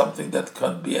 but it's something that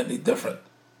can't be any different.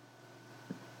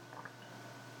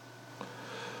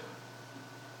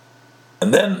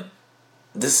 And then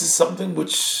this is something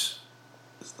which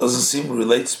doesn't seem to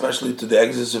relate especially to the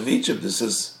exodus of Egypt. This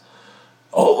is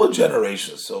all the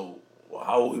generations. So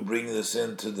how we bring this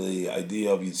into the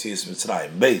idea of Yitzias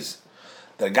Mitzrayim? Beis.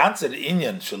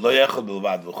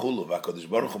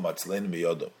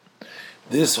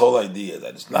 This whole idea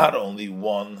that it's not only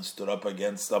one stood up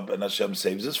against up and Hashem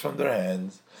saves us from their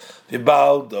hands, since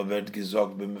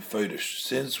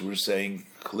we're saying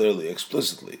clearly,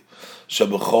 explicitly,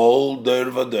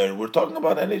 we're talking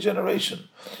about any generation.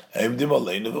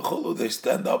 They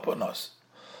stand up on us.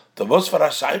 The was for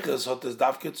Ashaychas hot is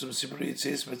Davke zum Sibri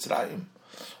Yitzis Mitzrayim.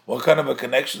 What kind of a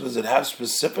connection does it have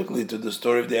specifically to the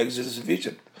story of the Exodus of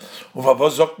Egypt?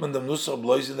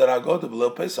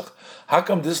 How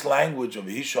come this language of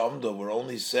Hishamda we're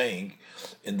only saying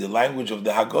in the language of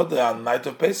the Haggadah on night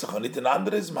of Pesach,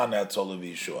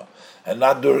 and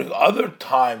not during other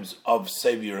times of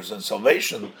saviors and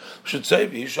salvation? We should say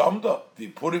Hishamda.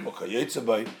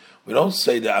 We don't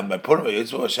say that by Purim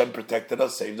Hashem protected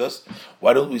us, saved us.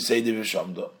 Why don't we say the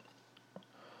Hishamda?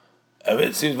 I mean,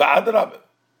 it seems Va'adrabah.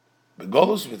 By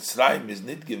Golus Mitzrayim is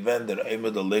not given der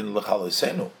Eimed Alein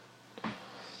L'Chalisenu.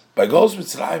 By Golus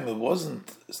Mitzrayim, it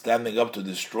wasn't standing up to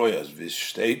destroy us. We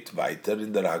state weiter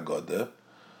in der Haggadah.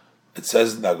 It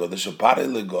says in the Haggadah, Shapare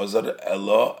Legozar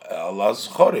Elo Elas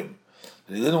Chorim.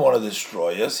 He didn't want to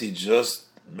destroy us. He just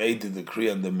made the decree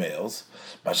on the males.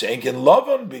 Masha'enken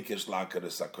Lovan Bikesh Lakar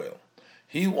Esakoel.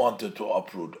 He wanted to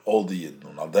uproot all the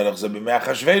Yidden. Al Derech Zebimei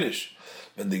Achashverish.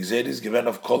 When the Gzeir is given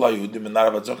of Kol HaYudim and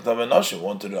Narav Atzok Tavenoshim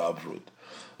wanted to uproot.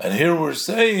 And here we're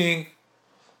saying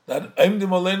that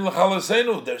Eimdim Alein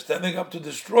L'Chalasenu, they're standing up to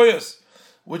destroy us,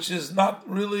 which is not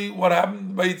really what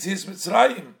happened by Yitzias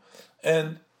Mitzrayim.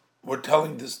 And we're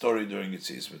telling this story during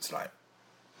Yitzias Mitzrayim.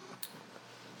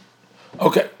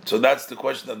 Okay, so that's the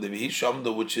question of the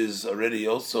V'hishamda, which is already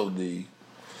also the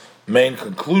main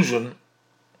conclusion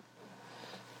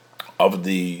of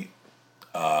the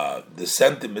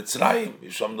descent in Mitzrayim,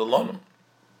 Yisham Delonim.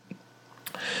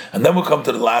 And then we'll come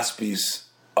to the last piece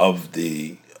of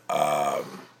the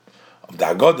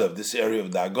Haggadah, of this area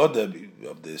of the Haggadah,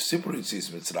 of the Sipur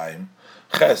Yitzis Mitzrayim,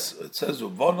 Ches. It says,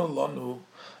 Uvonu Lonu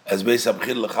as Beis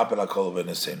Abchir L'chaper HaKol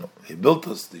V'nesenu. He built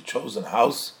us the chosen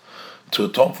house to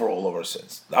atone for all of our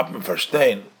sins.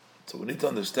 So we need to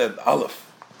understand Aleph.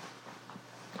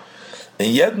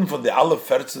 In jeden von the alle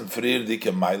 14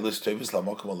 frierdike Meiles Tevis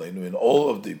Lamokum Aleinu, in all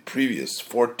of the previous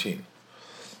 14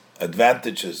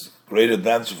 advantages, great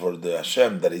advantages for the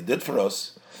Hashem that He did for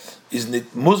us, is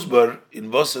nit musbar in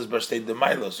vosses b'shteit the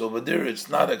Meiles. Over there, it's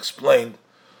not explained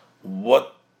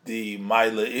what the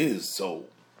Meile is. So,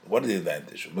 what is the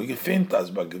advantage? We gefind as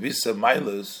by gewisse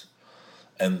Meiles,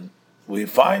 and we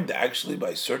find actually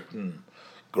by certain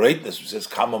greatness, which says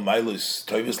Kama Meiles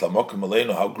Tevis Lamokum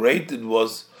Aleinu, how great it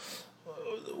was.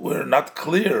 We're not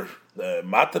clear. The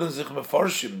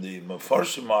Mefarshim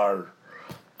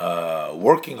are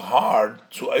working hard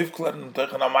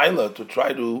to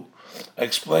try to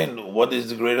explain what is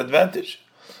the great advantage.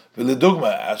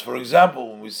 As for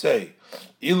example, when we say,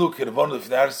 if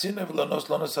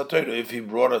He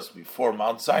brought us before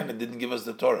Mount Sinai and didn't give us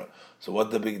the Torah, so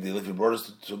what the big deal? If He brought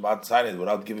us to Mount Sinai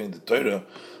without giving the Torah,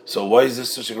 so why is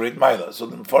this such a great Maila? So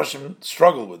the Mefarshim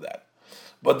struggle with that.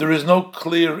 But there is no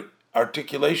clear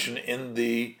articulation in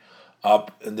the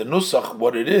Nusach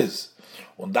what it is.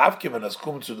 When Davkiman has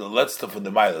come to the letzta from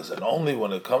the Mailas, and only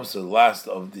when it comes to the last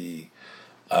of the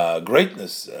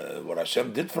greatness, what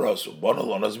Hashem did for us, He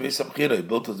built us Beis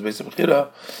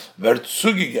Abchira,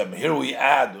 here we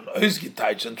add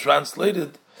and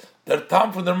translated their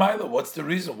tam from their Maila. What's the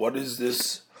reason? What is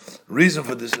this reason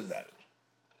for this and that?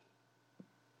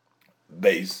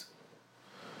 Base.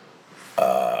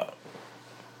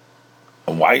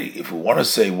 Why, if we want to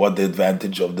say what the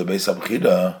advantage of the Beis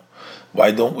Abchira,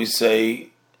 why don't we say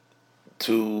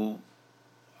to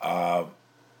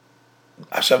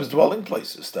Hashem's dwelling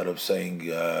place instead of saying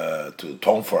to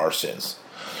atone for our sins?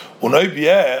 If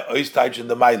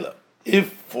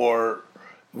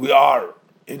we are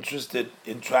interested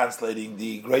in translating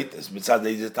the greatness, let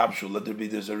there be,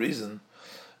 there's a reason,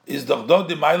 is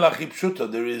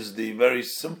there is the very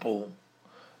simple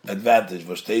advantage,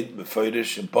 Vashteit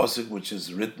Befeirish in Pasuk, which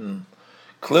is written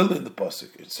clearly in the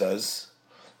Pasuk. It says,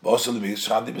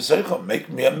 make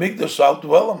me a migdash, so I'll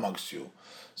dwell amongst you.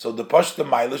 So the Pashta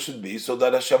Maila should be so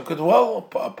that Hashem could dwell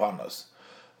upon us.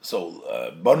 So,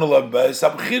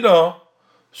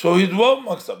 so He dwell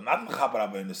amongst us, not L'chabar.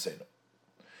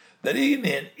 That in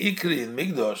Ikri in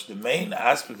Migdash, the main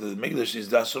aspect of the Migdash is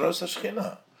the Asuras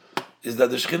HaShechina, is that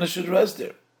the Shechina should rest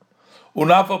there.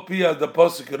 Unafapia, the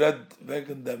Pasuk read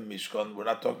wegen dem Mishkan. We're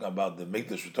not talking about the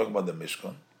Mikdash, we're talking about the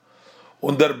Mishkan.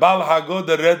 Und der Bal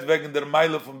Haggadah read wegen der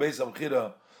Meile from Beis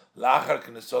Abchira lachar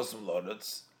knesosim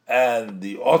loretz. And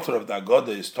the author of the Haggadah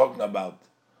is talking about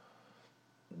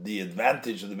the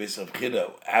advantage of the Beis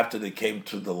Abchira after they came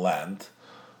to the land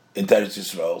in Eretz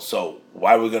Yisrael. So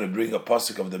why are we going to bring a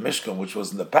Pasuk of the Mishkan, which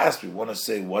was in the past? We want to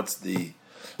say what's the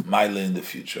Meile in the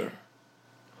future.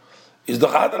 Is the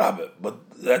Chadrabah, but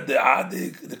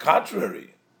the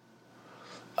contrary.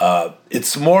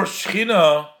 It's more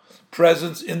Shechina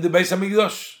presence in the Beis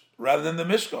Hamikdash rather than the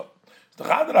Mishkan. It's the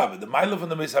Chadrabah, the Ma'ila from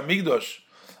the Beis Hamikdash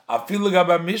Afilu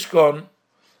gaba Mishkan,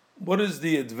 what is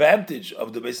the advantage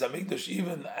of the Beis Hamikdash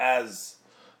even as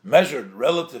measured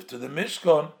relative to the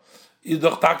Mishkan? It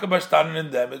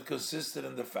consisted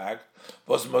in the fact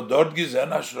that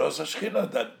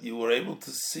you were able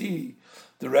to see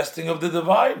the resting of the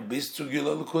divine.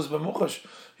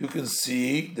 You can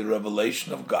see the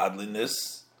revelation of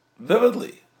godliness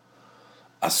vividly.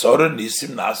 The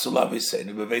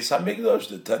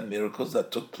 10 miracles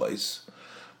that took place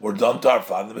were done to our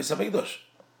father, the Beis Hamikdash.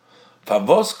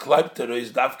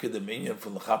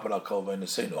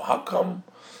 How come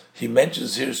he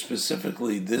mentions here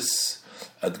specifically this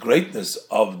greatness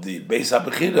of the Beis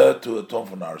HaBechira to atone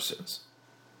for our sins?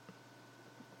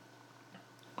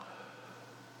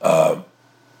 And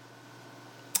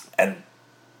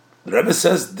the Rebbe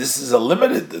says this is a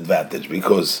limited advantage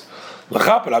because you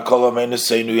have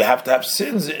to have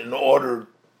sins in order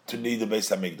to need the Beis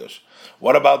Hamikdash.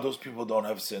 What about those people who don't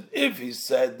have sin? If he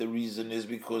said the reason is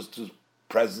because the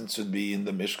presence should be in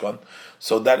the Mishkan,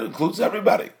 so that includes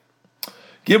everybody.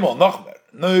 Gimel Nochmer.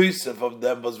 Noisef of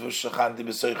them was v'shachanti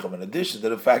b'soichem. In addition to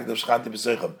the fact that shachanti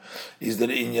b'soichem is that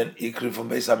Inyan Ikri from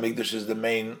Beis Hamikdash is the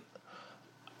main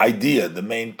idea, the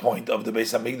main point of the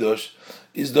Beis Hamikdash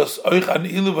is das oich an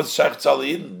ilu was shaykh tzal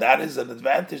Yidden. That is an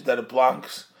advantage that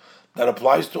applies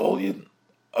to all Yidden.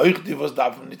 Oich di was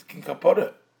davon nit kin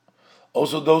kapore.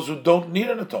 Also those who don't need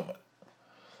an atonement.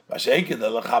 When you're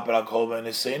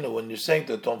saying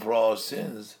to atone for all our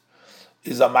sins,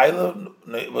 is a mile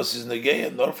was his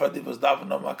negay nor fadi was davon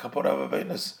ma kapore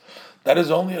avenes. That is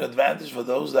only an advantage for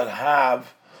those that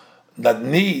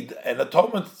need an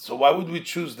atonement. So why would we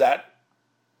choose that?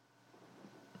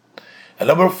 And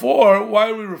number 4, why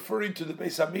are we referring to the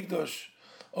Beis Hamikdash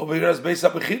over here as Beis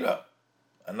HaBechira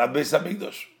and not Beis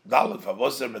Hamikdash? Dalet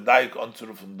Favoser Medayik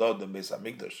Onzuru from Dod and Beis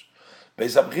Hamikdash.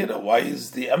 Beis HaBechira. Why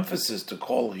is the emphasis to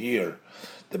call here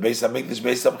the Beis Hamikdash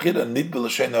Beis HaBechira? Nit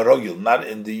b'lashen harogil, not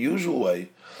in the usual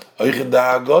way. Oich in the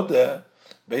Haggadah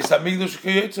Beis Hamikdash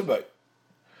k'yotzebay.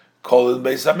 Call it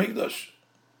Beis Hamikdash.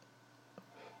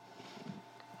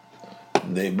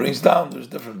 They brings down. There's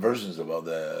different versions about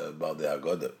the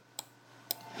Haggadah.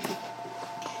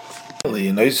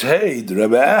 Hey, the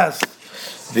Rebbe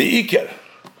asked, the Iker,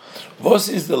 what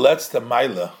is the letzte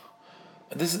Meile?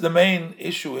 And this is the main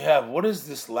issue we have. What is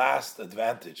this last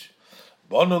advantage?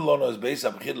 He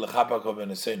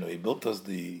built us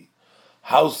the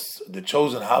house, the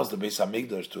chosen house, the Beis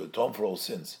Hamikdash, to atone for all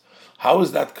sins. How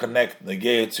does that connect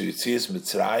Negei to Yetzias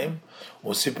Mitzrayim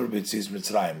or Sipur B'Yetzias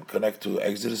Mitzrayim? Connect to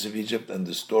Exodus of Egypt and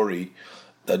the story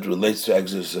that relates to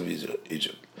Exodus of Egypt.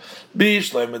 We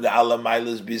can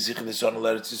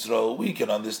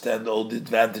understand all the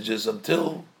advantages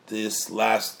until this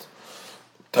last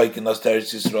taking us to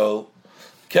Eretz Yisrael.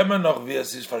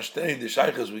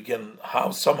 We can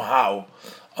somehow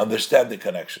understand the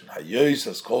connection.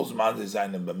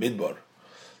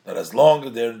 That as long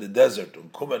as they're in the desert, in an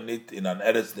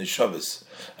Eretz Neshavis,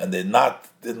 and they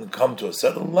didn't come to a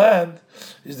settled land,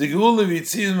 is the Geula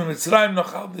v'Yitzias Mitzrayim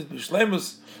nochal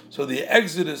b'shleimus. So the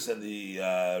Exodus and the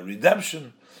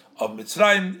redemption of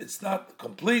Mitzrayim, it's not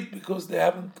complete because they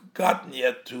haven't gotten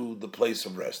yet to the place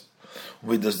of rest.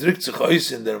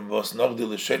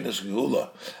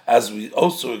 As we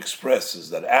also express, is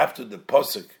that after the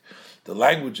Pasuk, the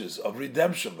languages of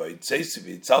redemption, I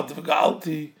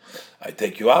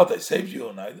take you out, I saved you,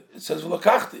 and it says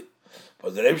v'lakachti.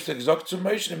 But the Rebbe gesagt zu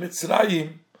Moshe in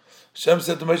Mitzrayim, Hashem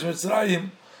said to Moshe in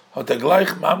Mitzrayim, hat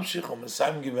gleich mamshich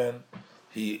Messiah given.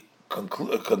 He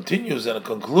continues and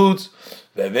concludes,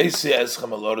 I'll bring you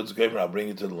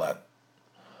to the land.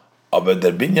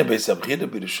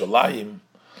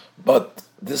 But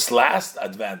this last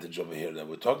advantage over here that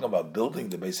we're talking about, building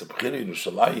the Beis HaBechira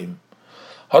Yerushalayim,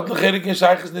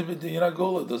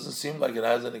 it doesn't seem like it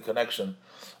has any connection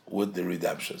with the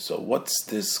redemption. So what's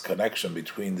this connection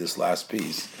between this last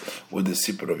piece with the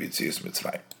Sipur of Yetzias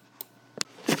Mitzrayim?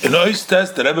 In Ois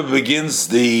Test, the Rebbe begins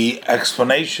the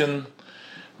explanation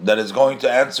that is going to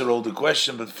answer all the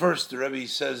questions. But first, the Rebbe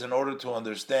says, in order to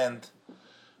understand,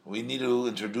 we need to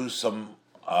introduce some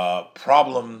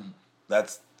problem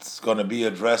that's going to be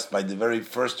addressed by the very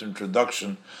first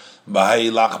introduction,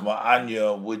 Bahai Lachma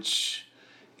Anya, which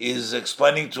is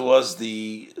explaining to us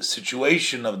the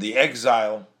situation of the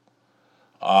exile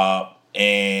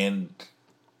and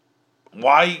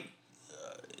why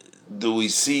do we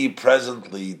see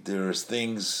presently there's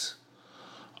things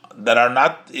that are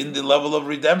not in the level of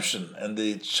redemption, and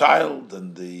the child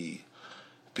and the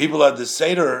people at the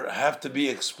Seder have to be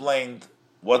explained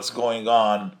what's going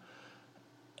on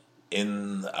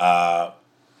in the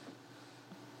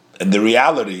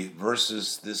reality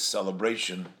versus this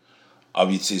celebration of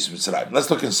Yitzis Mitzrayim. Let's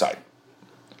look inside.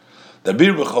 The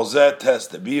beer b'cholzeh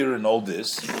test, the beer and all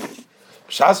this.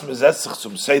 Shas mezetzich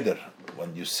zum Seder.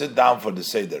 When you sit down for the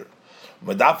Seder,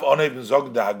 medaf oneben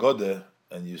zog the Haggadah,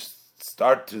 and you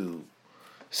start to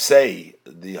say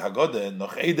the Haggadah,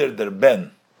 noch eder der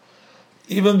Ben.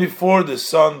 Even before the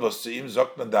son was to im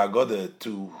zokna the Haggadah,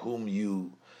 to whom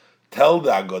you tell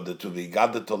the Haggadah to be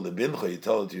gadet to lebincha, you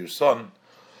tell it to your son.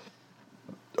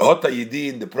 Hota yidi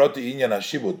in the proti inyan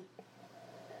hashibud.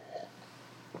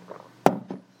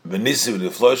 V'nisiv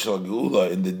l'floshel geula,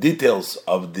 in the details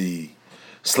of the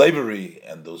slavery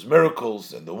and those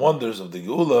miracles and the wonders of the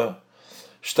geula.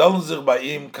 Stellen sich bei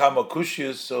ihm kama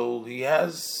kushiyas, so he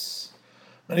has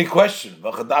many questions.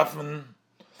 V'chadafen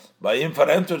bei ihm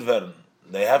verantwortet werden.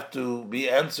 They have to be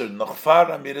answered. Noch far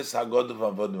amiris Haggadah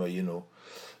v'avodim hayinu,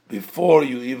 before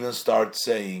you even start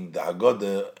saying the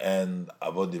Haggadah and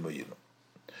avodim hayinu.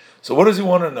 So what does he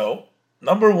want to know?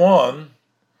 Number one,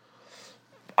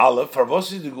 Aleph,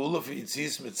 farvosi de gula for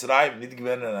Yitzis Mitzrayim nit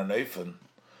gewenen an Eifen.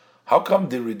 How come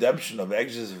the redemption of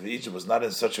exodus of Egypt was not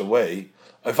in such a way?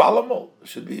 If alamol, it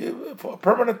should be a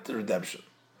permanent redemption.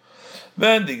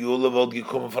 When the gula would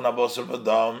gekommen von Abosar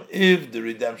Vadam, if the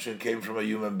redemption came from a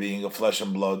human being of flesh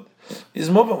and blood, is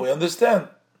moving. We understand.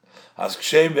 As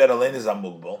kshem ve'alein is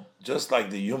amugbal, just like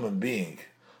the human being,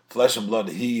 flesh and blood,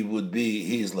 he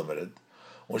is limited.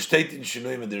 When steht in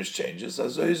Shinuim and there's changes,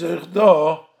 as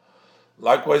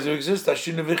likewise there exists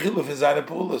Ashinu v'chiluf in seine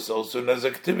Pulas, also in his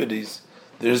activities,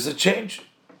 there's a change.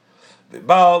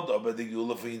 V'bald, aber the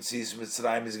Geula for Yitzis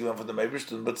Mitzrayim is given for the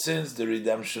Meiberstun, but since the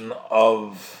redemption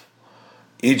of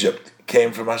Egypt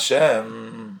came from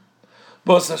Hashem,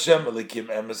 Bos Hashem Elikim,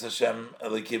 Emes Hashem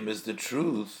Elikim is the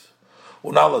truth.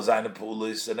 Unala seine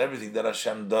Pulas, and everything that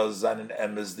Hashem does, seinen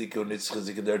Emes, Dike und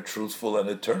Nitzchizike, they're truthful and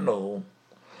eternal.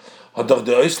 Hat doch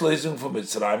die Auslesung von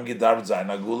Mitzrayim gedarf sein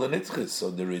Agula Nitzchis. So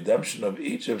the redemption of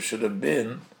Egypt should have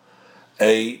been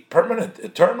a permanent,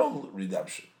 eternal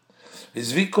redemption.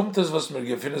 Is wie kommt es, was wir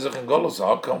gefunden sich in Golos?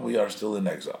 How come we are still in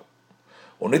exile?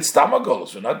 Und nicht Stama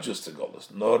Golos, we're not just a Golos,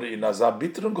 nor in Azab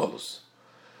bitteren Golos.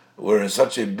 We're in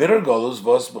such a bitter Golos,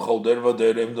 was b'chol der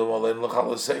v'derim dom alein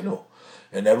l'chalasenu.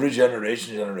 In every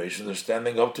generation, they're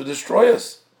standing up to destroy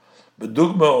us.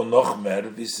 Bedugma und noch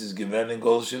mehr, wie es ist gewesen in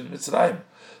Golos Mitzrayim.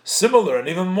 Similar and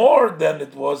even more than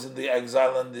it was in the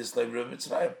exile and the slavery of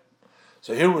Mitzrayim.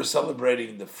 So here we're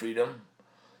celebrating the freedom,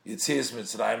 Yitzias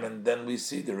Mitzrayim, and then we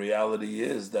see the reality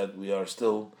is that we are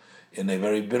still in a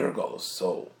very bitter Golus.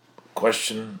 So,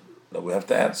 question that we have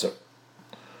to answer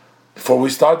before we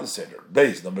start the Seder.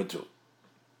 Base number 2.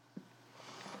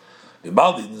 Since the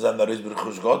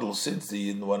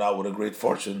Yidden went out with a great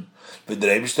fortune,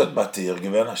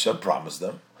 Hashem promised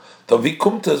them. How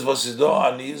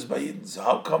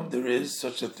come there is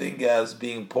such a thing as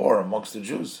being poor amongst the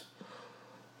Jews?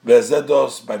 He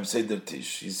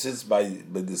sits by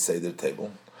the Seder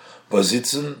table, where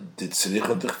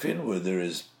there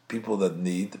is people that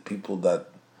need, people that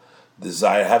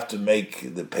desire, have to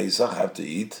make the Pesach, have to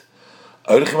eat.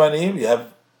 You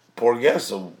have poor guests,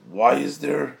 so why is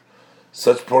there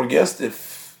such poor guests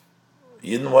if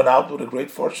Yidden went out with a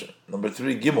great fortune? Number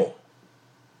 3, Gimel.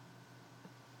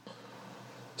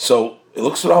 So he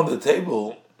looks around the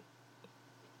table,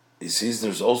 he sees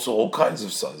there's also all kinds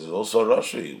of sons. There's also a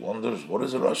Rasha. He wonders, what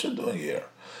is a Rasha doing here?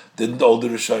 Didn't all the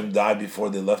Rishonim die before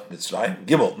they left Mitzrayim?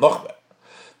 Gimel, Nochbe.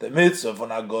 The mitzvah of an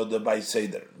Haggadah by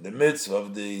Seder, the mitzvah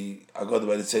of the Haggadah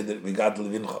by the Seder, Vigat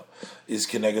Levincha, is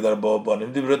Kineged Arba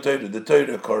Banim Dibra Torah. The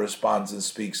Torah corresponds and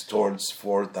speaks towards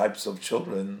 4 types of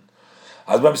children.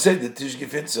 As beim Seder, Tish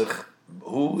gefindt sich,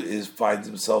 who finds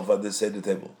himself at the Seder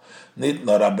table? Nit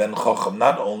nor a ben chacham,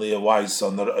 not only a wise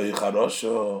son, nor a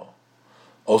Yicharosho,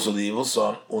 also the evil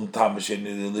son,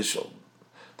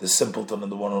 the simpleton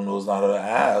and the one who knows not how to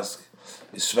ask,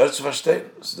 is schwer zu verstehen.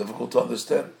 It's difficult to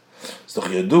understand. It's doch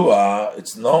Yadua,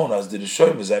 it's known as the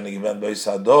Rishonim is eine gewend bei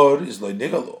Sador, is loy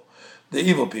nigalo. The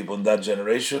evil people in that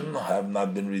generation have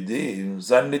not been redeemed.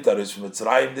 Zan nitaris from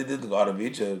Mitzrayim, they didn't go out of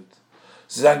Egypt.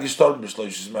 Zan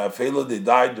gestorben, they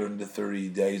died during the 30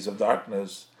 days of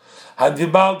darkness. Had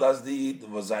vibald as the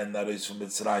Yidden was ein naris from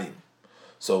Mitzrayim.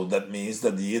 So that means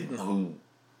that the Yidden who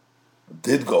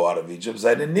did go out of Egypt,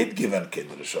 they didn't give an kind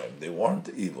Rishonim. They weren't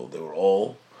evil. They were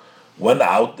all went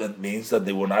out. That means that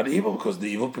they were not evil because the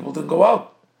evil people didn't go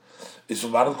out. So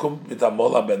how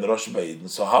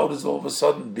does it all of a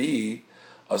sudden be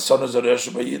a son of Rosh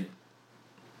Bayid?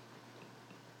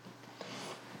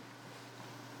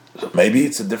 So maybe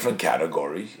it's a different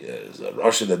category. It's a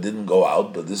Rosh that didn't go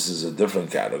out, but this is a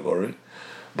different category.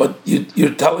 But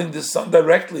you're telling this son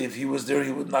directly, if he was there,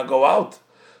 he would not go out.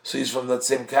 So he's from that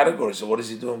same category. So what is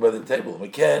he doing by the table? We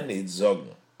can't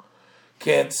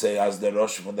say as the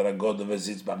Rosh from the Agoda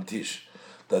Vezitz Bamtish,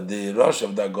 that the Rosh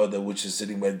of the Agoda which is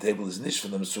sitting by the table is nish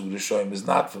from the Mesug Rishoim, is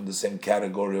not from the same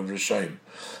category of Rishoim.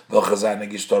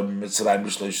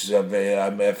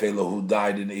 Who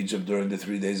died in Egypt during the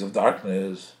 3 days of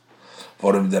darkness.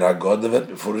 For him der Agoda wird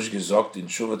befurish gesagt in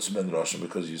Shuvat Ben Rosh,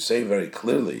 because you say very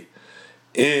clearly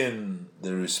in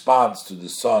the response to the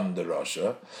son, the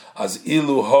Rasha, as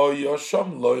ilu ho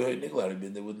yosham lo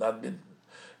niglar, they would not be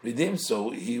redeemed.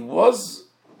 So he was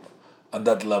on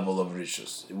that level of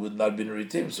riches. He would not have been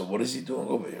redeemed. So what is he doing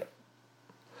over here?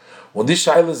 When these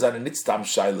shailas are nicht stam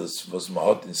shailas was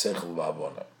mahot in seichel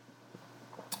v'avona.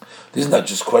 These are not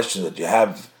just questions that you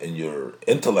have in your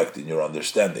intellect, in your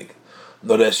understanding.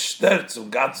 Nor es stört zum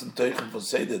ganzen Teuchen von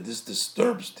Seder. This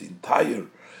disturbs the entire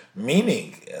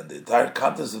meaning and the entire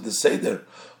contents of the Seder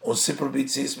on Sipur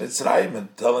B'Tzias Mitzrayim,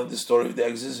 and telling the story of the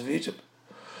exodus of Egypt.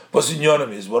 What's in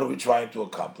Yonim is, what are we trying to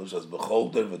accomplish? As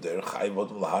Becholder V'der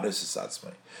Chayvotim Laharis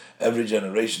Esatzmei. Every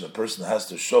generation, a person has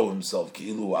to show himself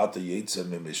Ki'ilu Ata Yetzem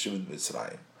Mimeshivat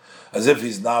Mitzrayim, as if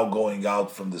he's now going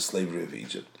out from the slavery of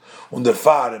Egypt. And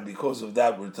because of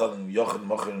that, we're telling him Yochen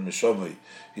Mochen Mishovei,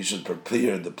 he should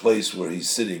prepare the place where he's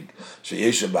sitting.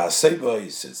 Sheyesha Ba'aseba, he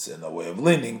sits in a way of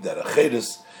leaning,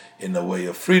 Derech in a way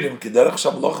of freedom,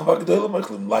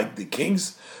 like the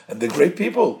kings and the great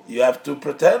people. You have to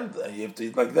pretend, and you have to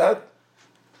eat like that.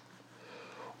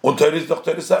 Und Torah is doch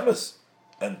Torah Emes,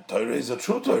 and Torah is a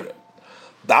true Torah.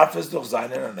 Darf es doch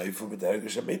sein in einer Neufung mit der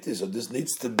Herrgesche. So this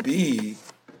needs to be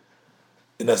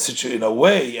in a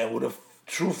way and with a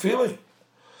true feeling.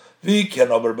 Wie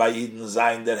kann aber bei Eden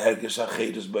sein der Herrgesche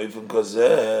Acheres Beufung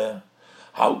Kozeh?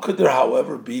 How could there,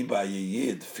 however, be by a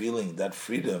Yid feeling that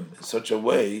freedom in such a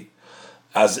way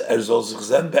as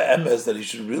that he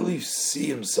should really see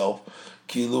himself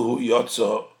as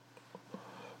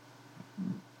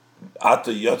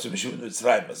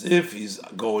if he's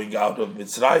going out of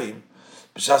Mitzrayim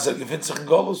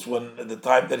when at the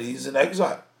time that he's in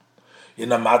exile.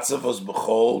 In a matzav was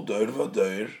bechol dor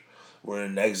v'dor, we're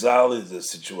in exile is a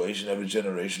situation every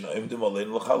generation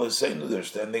they're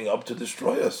standing up to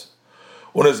destroy us.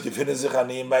 And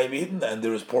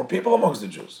there is poor people amongst the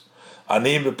Jews.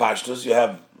 Anim b'pashtus, you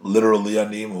have literally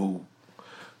anim who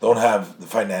don't have the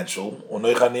financial,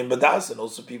 and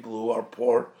also people who are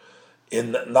poor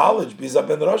in knowledge. Biza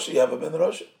ben Rosh, you have a ben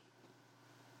Rosh.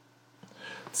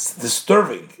 It's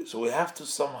disturbing. So we have to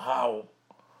somehow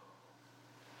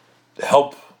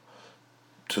help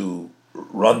to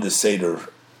run the Seder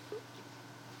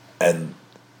and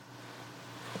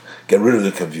get rid of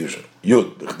the confusion.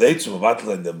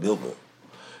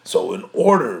 So in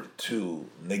order to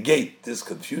negate this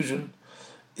confusion,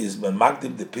 is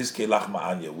memagdim the piskei lachma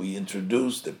anya. We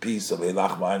introduce the piece of a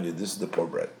lachma anya. This is the poor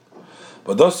bread.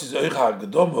 But this is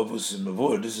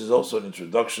also an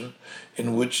introduction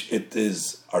in which it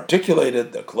is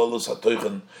articulated the klolos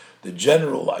hatoichen, the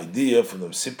general idea from the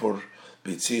Sipur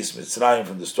B'Tzias Mitzrayim,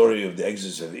 from the story of the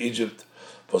exodus of Egypt,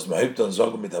 which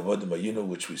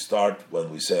we start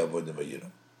when we say avodim hayinu.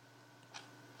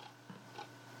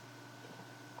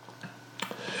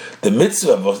 The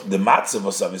mitzvah, the matzah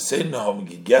was aviseinu haben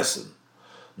gegessen,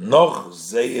 noch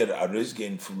zeir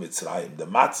arizgein from Mitzrayim. The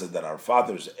matzah that our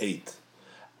fathers ate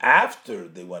after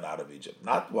they went out of Egypt,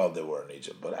 not while they were in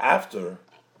Egypt, but after.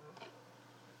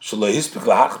 What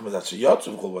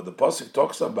the pasuk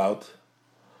talks about,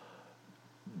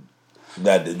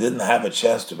 that they didn't have a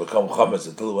chance to become chametz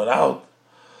until it went out.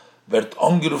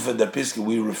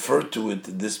 We refer to it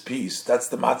in this piece. That's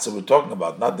the matzah we're talking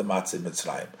about, not the matzah in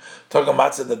Mitzrayim. Talking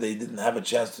matzah that they didn't have a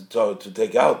chance to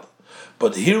take out.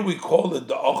 But here we call it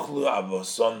the ochlu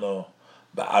avosono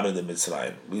ba'ara de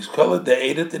Mitzrayim. We call it they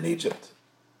ate it in Egypt.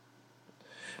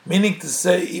 Meaning to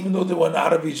say, even though they went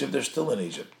out of Egypt, they're still in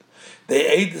Egypt. They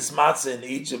ate this matzah in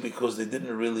Egypt because they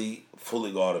didn't really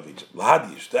fully go out of Egypt.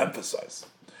 Lahadish, to emphasize.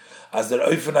 As their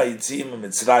oifen hayitzim in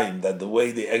Mitzrayim, that the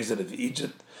way they exited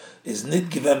Egypt is nit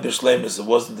given b'shleimus, it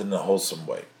wasn't in a wholesome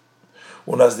way.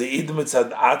 When as the Yidden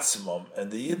mitzad atzmom,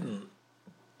 and the Yidden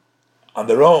on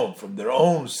their own, from their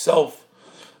own self,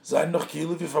 zayin noch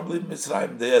kilu v'fablim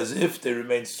Mitzrayim, they as if they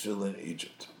remained still in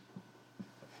Egypt.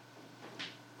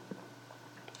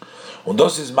 Und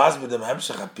das ist mas mit dem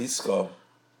Hemshech HaPiska,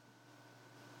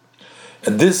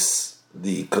 and this,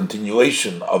 the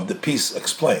continuation of the piece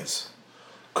explains.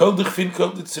 Kol dichfin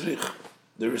kol ditzrich.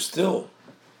 There is still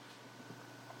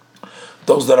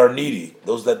those that are needy,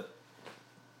 those that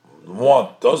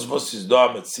want, those was is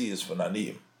da metzias for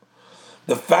aniyim.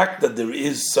 The fact that there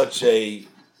is such an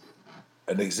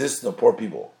existence of poor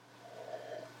people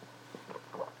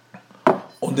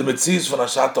Und die Metzies von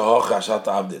Ashata Hocha,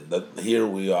 Ashata Abdin, that here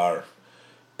we are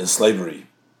in slavery.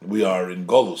 We are in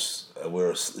Golus, we're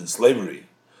in slavery.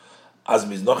 As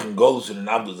mis noch in Golus and in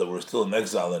Abdus, that we're still in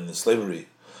exile and in slavery.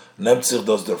 Nehmt sich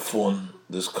das davon,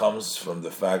 this comes from the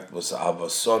fact, was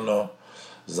Avasono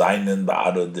Zainen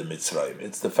Ba'ado de Mitzrayim.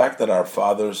 It's the fact that our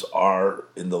fathers are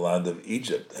in the land of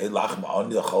Egypt. Hey lach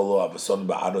ma'oni acholo Avasono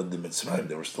Ba'ado de Mitzrayim.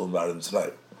 They were still in Ba'ado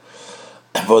Mitzrayim.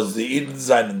 Was the Eden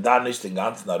Zainen da nicht den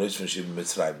ganzen Arish von Shibim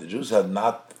Mitzrayim. The Jews had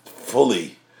not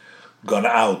fully gone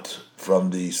out from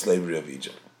the slavery of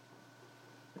Egypt.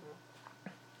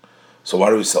 So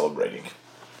why are we celebrating?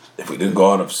 If we didn't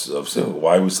go out of sin,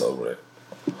 why are we celebrating?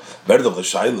 So then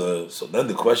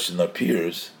the question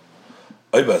appears,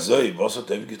 so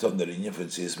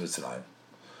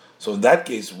in that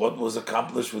case, what was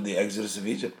accomplished with the exodus of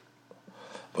Egypt?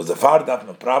 Was the far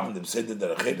no problem? They said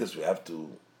that we have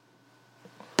to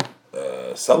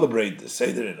celebrate the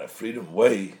Seder in a freedom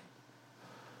way.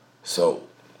 So,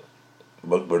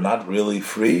 but we're not really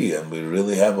free, and we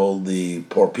really have all the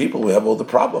poor people. We have all the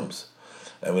problems,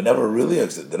 and we never really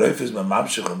exit.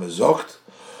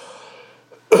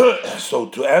 So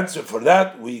to answer for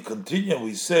that, we continue.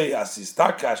 We say,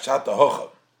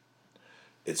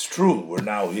 it's true, we're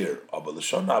now here. But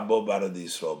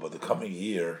the coming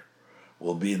year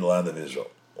will be in the land of Israel.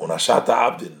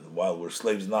 While we're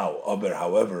slaves now.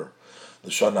 However,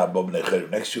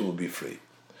 next year will be free.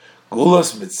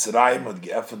 The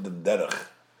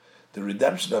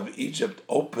redemption of Egypt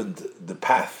opened the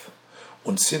path,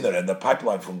 and the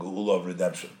pipeline from Geula of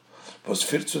redemption.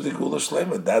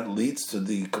 That leads to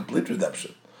the complete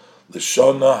redemption. Next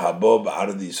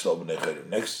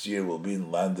year will be in the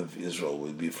land of Israel,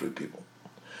 will be free people.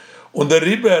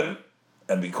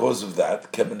 And because of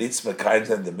that,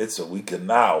 the mitzvah, we can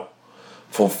now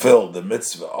fulfill the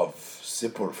mitzvah of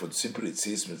Sipur from Sipur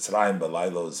Yitzis Mitzrayim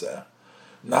B'Laylo Zeh.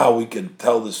 Now we can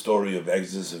tell the story of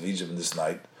Exodus of Egypt this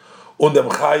night. And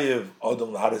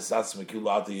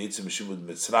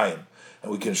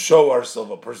we can show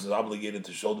ourselves, a person is obligated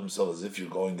to show themselves as if you're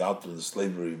going out to the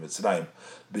slavery of Mitzrayim,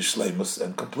 bishleimus,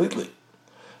 and completely.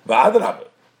 And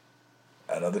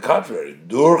on the contrary,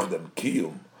 durch dem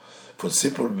kiyum, von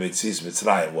Sipur Mitzis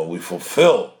Mitzrayim, when we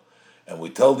fulfill and we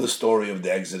tell the story of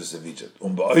the Exodus of Egypt,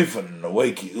 in a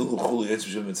way,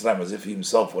 as if he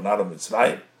himself went out of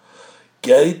Mitzrayim,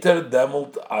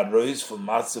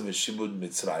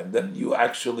 then you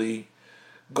actually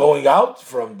going out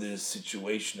from this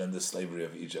situation and the slavery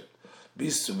of Egypt.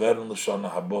 You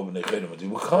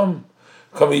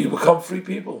become free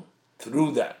people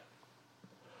through that.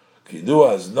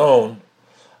 Kidua is known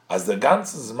as the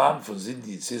ganzen Zman von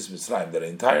Zindi Yitzis Mitzrayim, that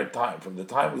entire time, from the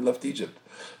time we left Egypt,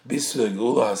 bis to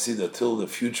Geula Hasida, till the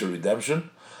future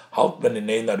redemption, halt ben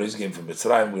inei naris game from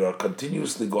Mitzrayim, we are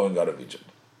continuously going out of Egypt.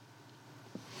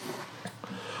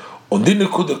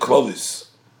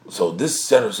 So this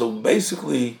center, so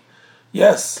basically,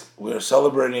 yes, we are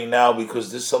celebrating now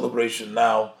because this celebration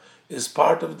now is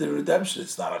part of the redemption.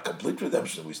 It's not a complete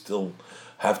redemption. We still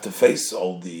have to face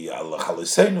all the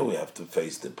Chalisenu, we have to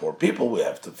face the poor people, we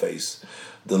have to face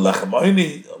the Lechem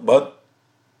Oini, but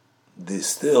this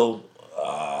still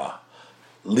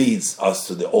leads us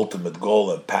to the ultimate goal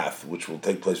and path, which will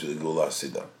take place with the Geula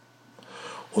Hasidah.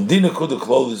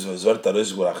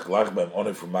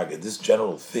 This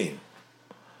general theme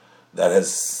that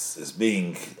is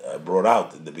being brought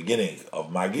out in the beginning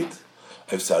of Magid,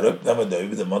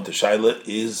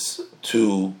 is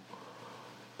to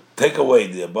take away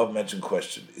the above mentioned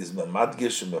question. Is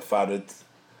Mamadgish and Mefaret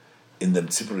in the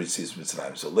Tzipur Yitzis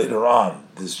Mitzrayim? So later on,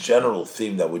 this general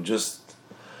theme that we just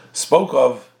spoke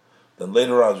of, then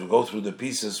later on, as we go through the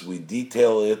pieces, we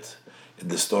detail it in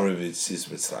the story of Yitzis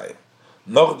Mitzrayim.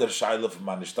 After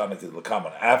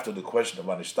the question of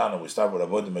Manishtana, we start with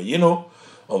Avodim Hayinu.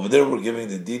 Over there, we're giving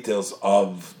the details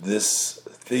of this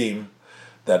theme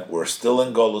that we're still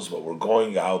in Golus, but we're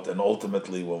going out, and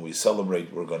ultimately, when we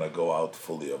celebrate, we're going to go out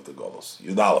fully of the Golus.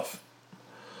 Yud Aleph.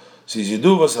 Says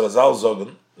Yidu Vas Razal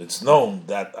Zogan. It's known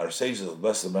that our sages of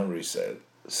blessed memory say,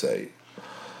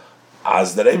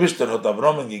 as the Rebishter hat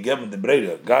Avram gegeben the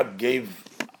Breder, God gave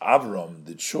Avram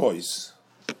the choice.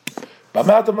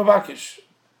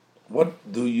 What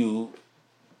do you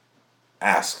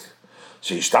ask?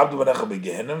 Do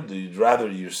you rather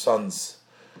your sons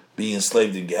be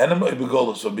enslaved in Gehenna or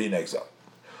be in exile?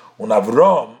 When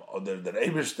Avram, or the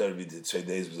Eberster, we did say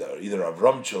days, either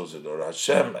Avram chose it or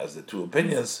Hashem, as the two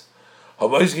opinions, they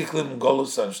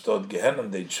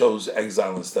chose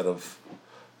exile instead of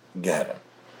Gehenna.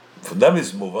 For them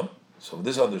is moving, so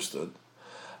this understood.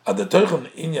 At the Teuchen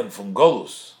Inyan from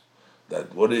Golus,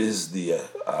 that what is the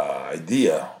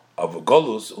idea of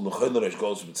Golus,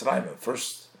 Golus Mitzrayim.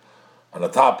 First, on the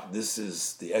top, this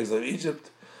is the exile of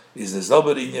Egypt, is the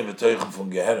Zelber Inyan V'toichem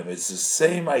from Gehenim. It's the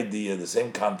same idea, the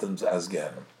same content as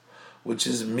Gehenim, which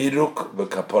is Miruk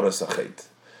V'kaporas Achet.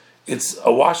 It's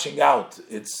a washing out,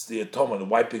 it's the atonement, the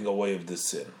wiping away of the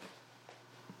sin.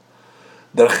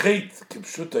 Der Chet,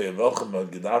 Kipshuta Yavelchem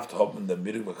Gedarft Hoppen, the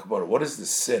Miruk V'kapora. What is the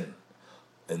sin,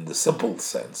 in the simple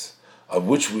sense, of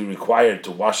which we require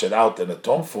to wash it out and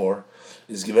atone for,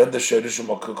 is given the Sherish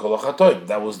Kol.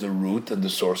 That was the root and the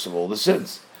source of all the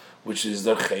sins, which is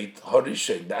the Chet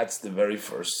Horishek. That's the very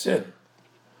first sin.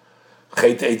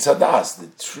 Chet Eitz Hadas, the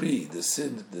tree, the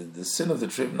sin of the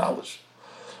tree of knowledge.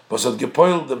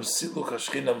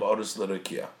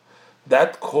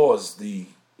 That caused the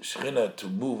Shechina to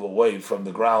move away from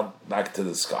the ground back to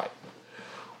the sky.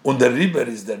 Und der Riber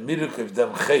is the Miruk of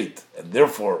dem Chet, and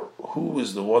therefore, who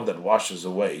is the one that washes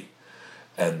away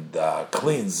and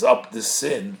cleans up this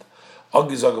sin? It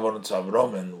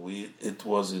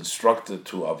was instructed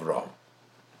to Avram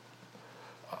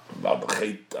about the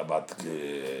Chet, about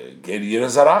Gerir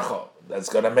Zaracha. That's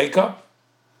going to make up.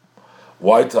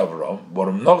 Why to Avram?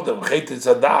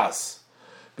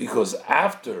 Because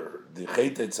after the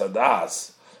Chet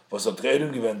Tzadas was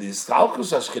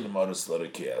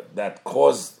that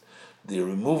caused the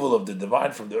removal of the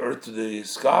divine from the earth to the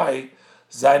sky.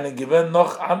 There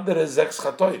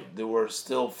were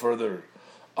still further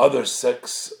other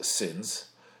six sins.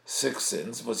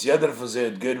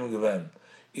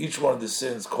 Each one of the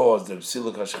sins caused the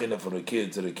Psiluk Hashchina for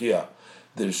Rekia to Rekia,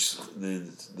 the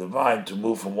divine to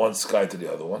move from one sky to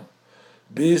the other one.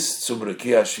 Bis zum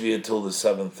Rekia Shviya till the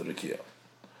seventh Rekia.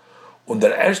 Und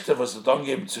der erste, was dann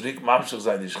geben zurück, Mamshach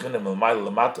sei die Shechina Milmayla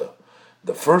Lamata.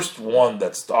 The first one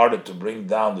that started to bring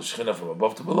down the Shechina from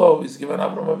above to below is given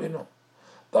Avram Avinu.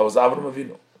 That was Avram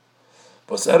Avinu.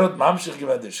 Was Erot Mamshach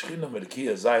given the Shechina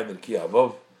Merkia Zayin Merkia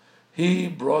Avov. He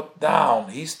brought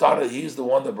down. He's the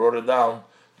one that brought it down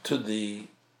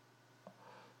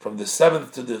from the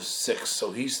seventh to the sixth.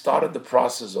 So he started the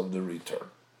process of the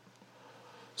return.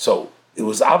 So it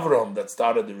was Avram that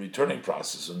started the returning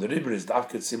process. And the Ribber is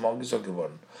Davkid Simon Gizok.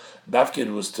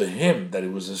 Davkid was to him that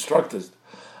it was instructed,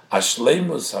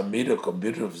 Ashleimus Hamira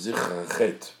Kombir of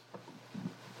Zichachet.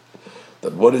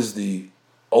 That what is the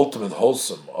ultimate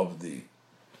wholesome of the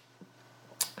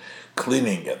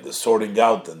cleaning and the sorting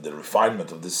out and the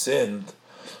refinement of the sin,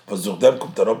 that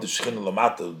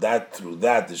through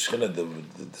that the Shechina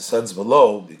descends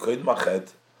below,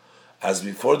 as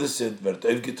before the sin,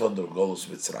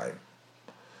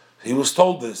 he was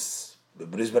told this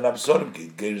during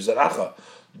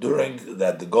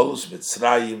that the Golus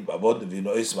Mitzrayim,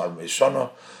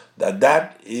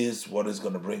 that is what is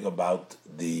going to bring about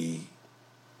the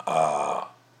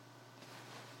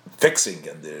fixing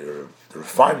and the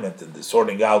refinement and the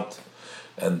sorting out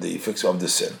and the fixing of the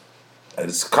sin. And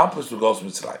it's accomplished through Golus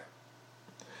Mitzrayim.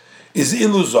 Is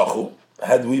Ilu Zochu,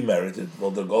 had we merited,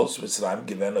 well, the Golus Mitzrayim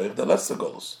given the lesser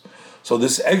Golus. So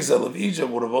this exile of Egypt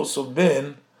would have also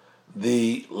been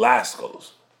the last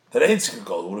Golus. The Einzige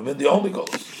Golus would have been the only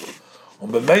Golus.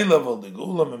 On the May level, the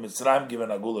Gula and Mitzrayim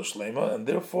given a Gula Shlema, and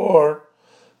therefore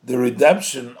the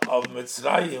redemption of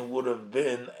Mitzrayim would have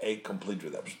been a complete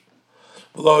redemption.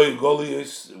 Below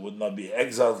Goliath would not be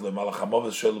exiled.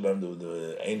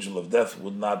 The angel of death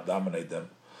would not dominate them,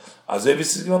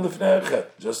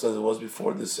 just as it was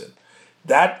before the sin.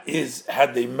 That is,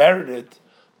 had they merited,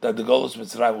 that the Golus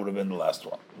Mitzrayim would have been the last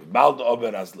one.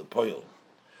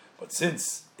 But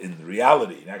since, in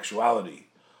reality, in actuality,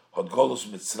 had Golus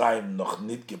Mitzrayim noch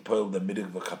nit gepoiled the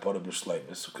midig v'kapora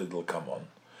b'shleimus, it'll come on.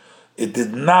 It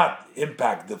did not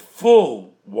impact the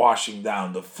full washing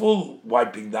down, the full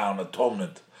wiping down,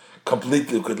 atonement,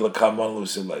 completely could come on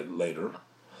later.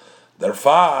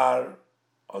 Therefore,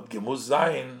 had gemuz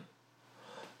zayin,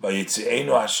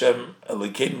 vayitzienu Hashem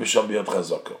elikein misham b'yod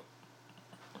chazaka.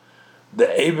 The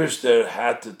Eibishter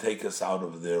had to take us out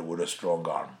of there with a strong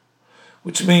arm,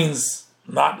 which means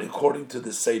not according to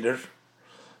the Seder,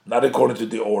 not according to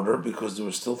the order, because there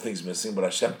were still things missing, but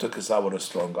Hashem took us out with a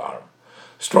strong arm.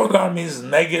 Strong arm means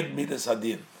neged midas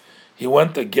hadin. He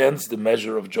went against the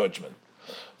measure of judgment.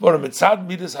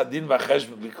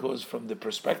 Because from the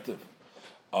perspective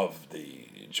of the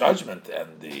judgment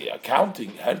and the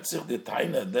accounting,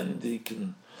 then they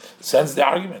can sense the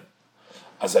argument.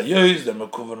 Since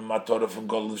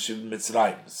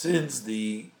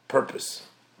the purpose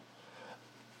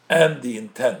and the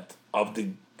intent of the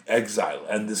exile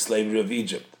and the slavery of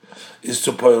Egypt is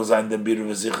to poil sein den Biru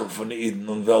v'zichel von Eden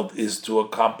und Welt, is to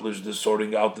accomplish the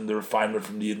sorting out and the refinement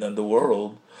from the Eden and the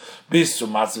world, bis zu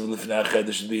Matzav Lifnei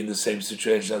HaCheder should be in the same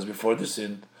situation as before the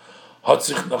sin. hat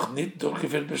sich noch nicht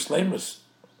durchgeführt beschleimus.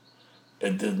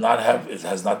 It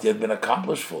has not yet been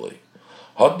accomplished fully.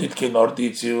 Hat nicht kein Ort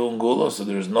Yitziu und Gula, so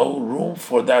there is no room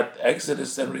for that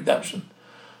exodus and redemption.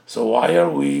 So why are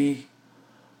we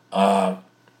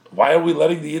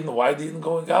letting the Eden? Why the Eden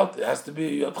going out? It has to be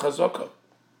Yod Chazaka.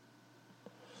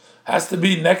 Has to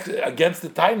be next against the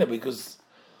Taina, because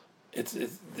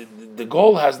the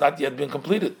goal has not yet been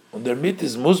completed. When their meat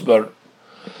is musbar,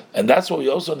 and that's what we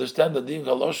also understand the Din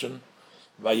Galoshen.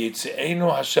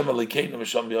 Vayitzeinu Hashem Elokeinu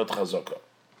Misham B'Yod Chazaka.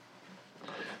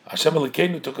 Hashem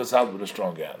Elokeinu took us out with a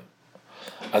strong hand.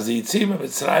 As the Yitzim of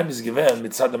Mitzrayim is given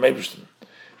Mitzad Meibishtin,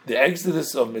 the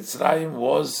exodus of Mitzrayim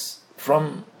was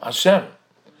from Hashem.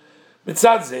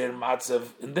 Mitzad Zeir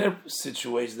Matzav, in their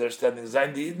situation, their standing,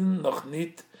 Zayin die Eden noch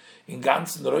nicht in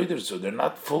ganzen Reuter, so they're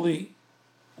not fully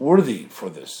worthy for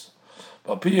this.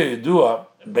 But Pia Yedua,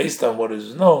 based on what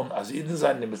is known, as Eden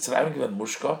Zayin in Mitzrayim given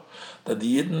Mushka, that the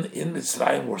Eden in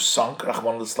Mitzrayim were sunk,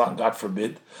 Rahman al-Islam, God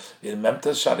forbid, in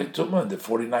Memtas Shari Tumah, in the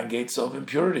 49 gates of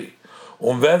impurity.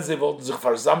 Und wenn sie wollten sich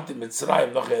versammelt in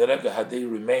Mitzrayim, noch in Rega, had they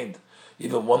remained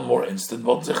even one more instant,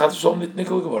 wollten sich hat schon nicht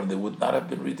nickel geworden, they would not have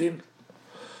been redeemed.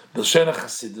 Bilshena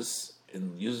Chassidus,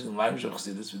 in using language of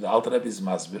Chassidus, with the Alter Rebbe's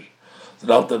Masbir,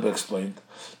 the Alter Rebbe explained,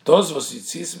 those was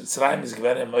Yitzis Mitzrayim is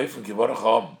given im Eufel Gevorach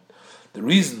Ham. The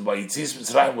reason why Yitzis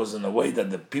Mitzrayim was in a way that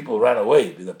the people ran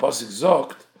away, with the Pasuk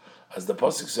Zogt, as the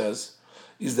Pasuk says,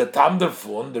 is the Tam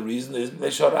Derfun, the reason is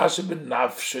Nesharash ben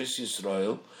Nafshes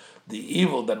Yisrael, the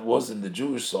evil that was in the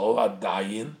Jewish soul,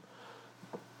 Adayin,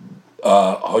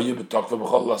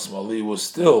 was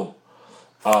still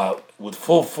with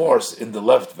full force in the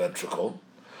left ventricle.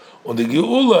 And the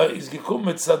Geula is gekum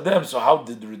mit Sadem. So how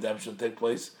did the redemption take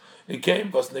place? It came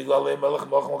was Nigla Melech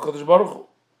Malcham HaKadosh Baruch Hu.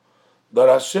 That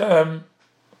Hashem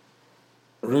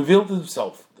revealed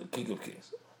himself, the King of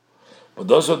Kings. But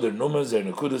those are their numbers, their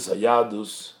Nekudas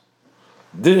Hayadus.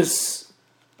 This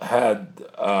had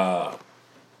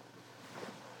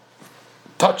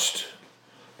touched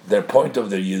their point of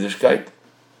their Yiddishkeit,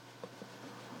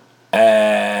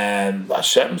 and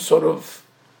Hashem sort of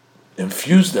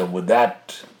infused them with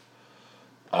that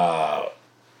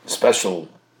special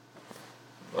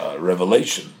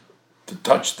revelation to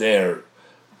touch their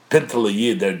Pintele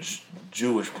Yid, their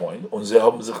Jewish point. Und sie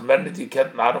haben sich mehr nicht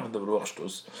gekannt nach dem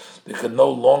Ruchstus. They could no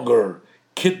longer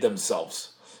kid themselves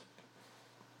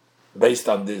based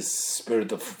on this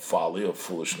spirit of folly, of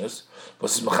foolishness. But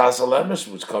it's Mechas Alemesh,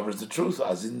 which covers the truth,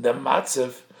 as in the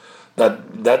Matzev,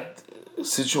 that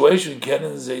situation can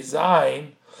in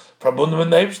Zeizayin, verbunden mit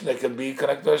Neibschen, they can be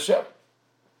connected to Hashem.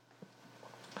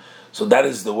 So that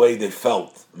is the way they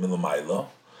felt, Milamayla.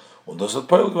 Und das hat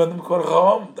Peil gewinnt im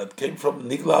Koracham, that came from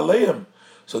Nigla Aleim.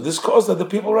 So this caused that the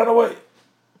people ran away.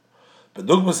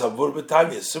 Bedugmas Havur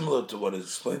Betanya is similar to what is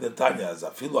explained in Tanya as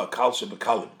Afilu Akal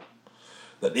Shebekalim.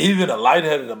 That even a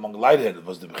lightheaded among lightheaded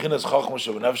was the Bechinas Chochmah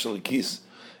Shebenefesh Elikis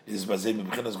is Bazei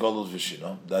Bechinas Golus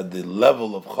Vishino, that the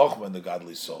level of Chochmah in the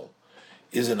godly soul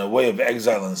is in a way of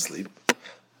exile and sleep.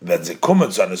 But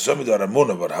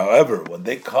however, when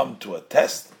they come to a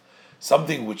test,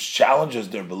 something which challenges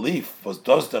their belief, was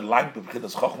those that like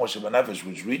Bechinas Chochmah Shebenefesh,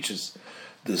 which reaches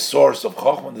the source of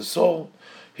Chochmah in the soul,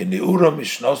 it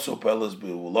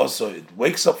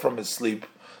wakes up from its sleep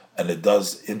and it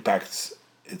does impacts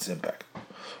its impact.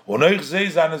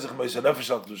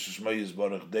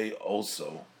 They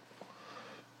also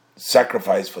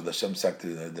sacrifice for the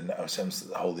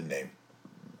Hashem's holy name.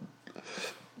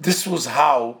 This was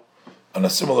how, in a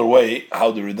similar way,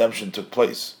 how the redemption took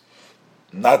place.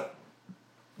 Not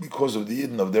because of the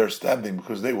Eden of their standing,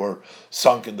 because they were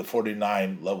sunk in the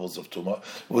 49 levels of Tumah.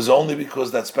 It was only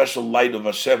because that special light of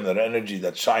Hashem, that energy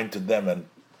that shined to them and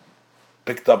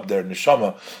picked up their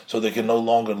neshama, so they can no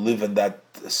longer live in that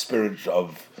spirit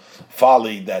of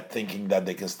folly, that thinking that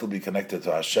they can still be connected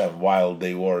to Hashem while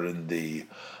they were in the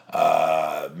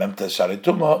Memtes Shari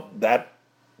Tumah. That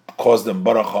caused them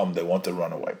baracham, they want to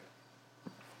run away.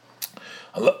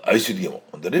 And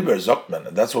the river Zokman,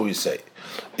 and that's what we say.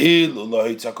 And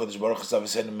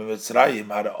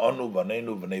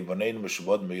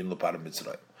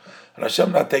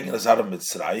Hashem not taking us out of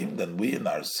Mitzrayim, then we and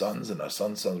our sons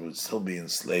would still be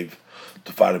enslaved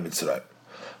to Pharaoh Mitzrayim.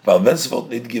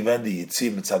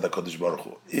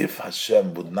 If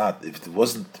Hashem would not, if it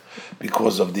wasn't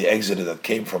because of the exile that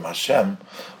came from Hashem,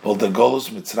 well, the Golus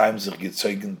Mitzrayim sich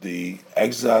gezeugen, the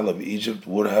exile of Egypt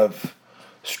would have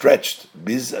stretched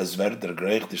until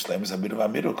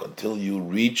you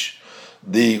reach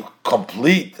the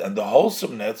complete and the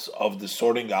wholesomeness of the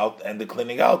sorting out and the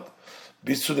cleaning out,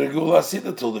 bis zu der Geula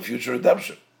Asida, till the future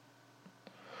redemption.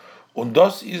 Und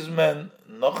das ist man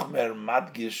noch mehr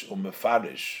madgish und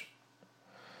mefarish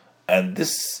And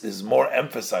this is more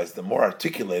emphasized, the more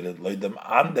articulated, like them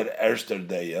under erster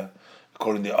deya,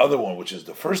 according to the other one, which is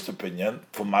the first opinion,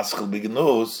 from Maschil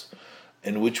Bignus,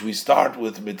 in which we start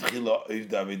with Mitchila Oiv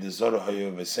David Zora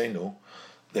Hayo Vesenu.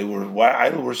 They were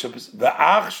idol worshippers. The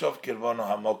Achshav Kirvano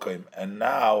Hamokim, and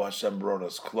now Hashem brought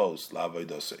us close.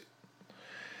 La'avaydosei.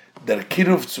 Der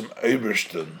Kiruv zum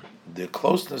Obersten, the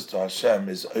closeness to Hashem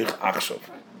is Oich Achshav.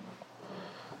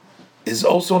 Is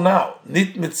also now.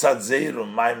 Nit mitzad zeir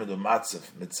u'mayim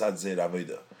u'matzev mitzad zeir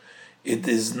avodah. It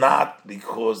is not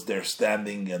because they're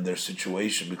standing and their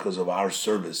situation, because of our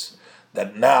service,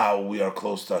 that now we are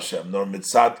close to Hashem. Nor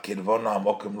mitzad kirvona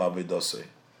hamokim la'avodosei.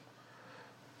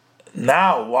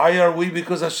 Now, why are we?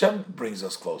 Because Hashem brings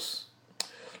us close.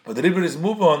 But the Rebbe is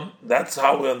move on. That's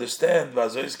how we understand. How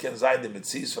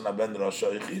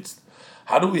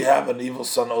do we have an evil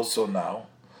son also now?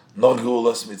 No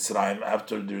Geulas Mitzrayim,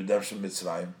 after the redemption of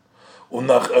Mitzrayim. And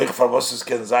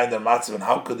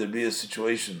how could there be a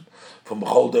situation from in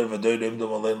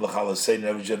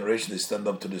every generation they stand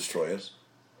up to destroy us?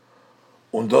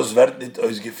 And the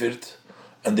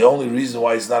only reason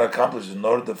why it's not accomplished is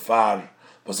nor the far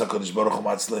Hashem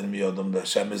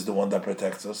is the one that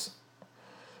protects us.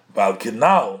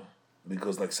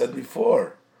 Because like I said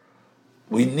before,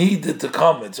 we need it to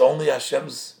come. It's only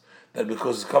Hashem's, that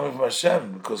because it's coming from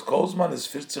Hashem, because Kolzman is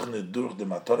 40 nedur the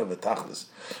matorah v'tachlis.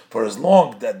 For as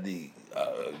long that the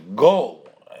goal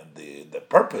and the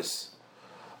purpose,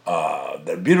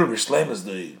 the birur v'shleim is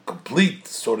the complete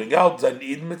sorting out. So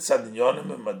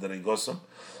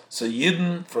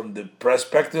Yidden, from the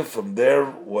perspective, from their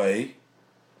way,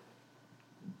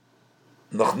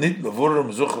 they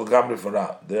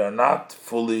are not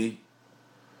fully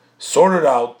sorted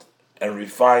out and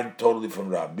refined totally from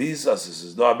Ra. Bizas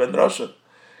is Noah ben Roshan,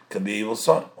 can be evil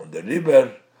son. On the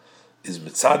river is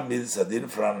mitzad mitzadin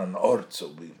fran an ort. So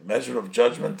the measure of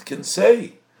judgment can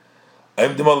say, they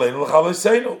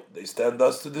stand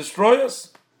us to destroy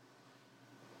us.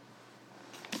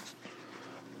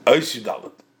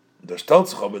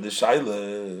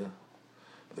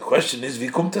 The question is,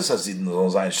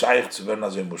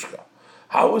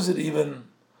 how does it even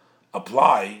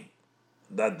apply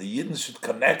that the Yidden should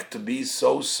connect to be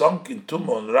so sunk in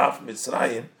Tumah and Raf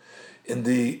Mitzrayim, in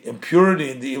the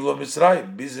impurity, in the evil of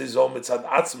Mitzrayim,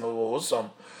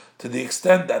 to the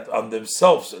extent that on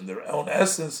themselves, in their own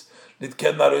essence,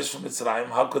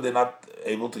 how could they not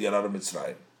able to get out of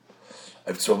Mitzrayim?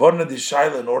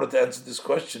 In order to answer this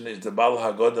question, is the Baal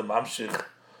Hagodah Mamshich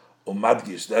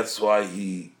Umadgish. That's why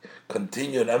he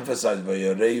continued and emphasized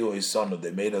Vayareu Isonu,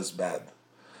 they made us bad.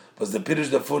 Because the Pirush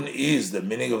Dafun is, the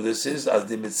meaning of this is, as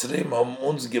the Mitzrim haben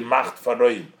uns gemacht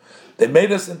faroim. They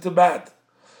made us into bad.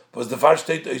 Because the first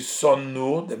state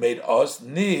Isonu, they made us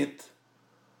need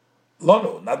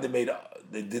Lono. Not they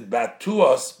did bad to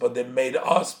us, but they made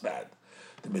us bad.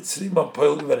 The Mitzrim haben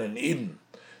Poilgiven in Eden.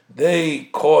 They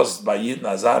caused by Yidden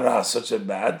Azara such a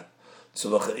bad. So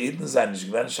the Yidden sein nicht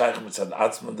gewinn shaykh mitzad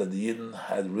atzman, that the Yidden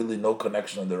had really no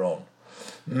connection on their own.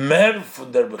 Mer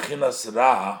von der Bechinas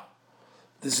Ra,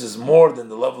 this is more than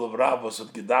the level of Ra was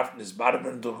at gedacht is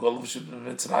barben durch Golfship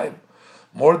Mitzrayim.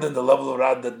 More than the level of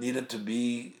Ra that needed to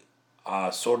be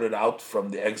sorted out from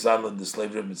the exile and the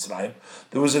slavery of Mitzrayim.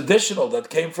 There was additional that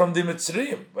came from the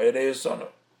Mitzrayim by Re'esono.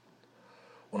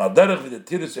 When Aderech with the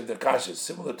Tiris of the Kasha,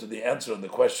 similar to the answer on the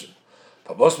question,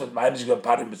 why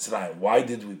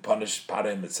did we punish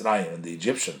Parei Mitzrayim and the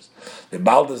Egyptians? The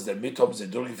Baldas, the Mitoms, the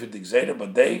Durgifit Gzeira,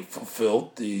 but they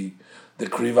fulfilled the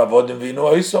Kriv Avodim V'inu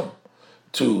Oisom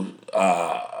to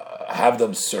have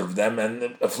them serve them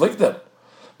and afflict them.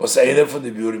 But saying that for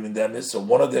the beauty in them is, so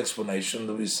one of the explanations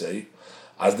that we say,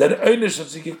 as their Einish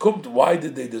kommt, why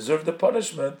did they deserve the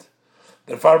punishment?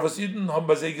 Because the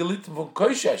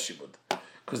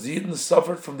Yidden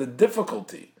suffered from the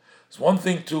difficulty. It's one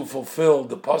thing to fulfill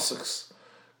the Pasuk's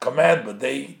command, but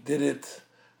they did it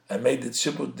and made it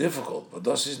shibud difficult. But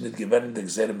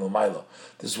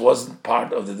this wasn't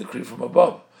part of the decree from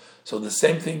above. So the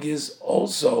same thing is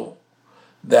also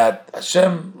that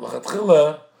Hashem,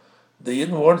 the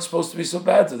Yidden weren't supposed to be so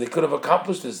bad, so they could have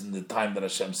accomplished this in the time that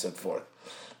Hashem set forth.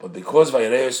 But because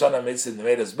Vayarei Shana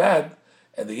made us bad,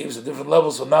 and they gave us a different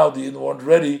level, so now the Yidden weren't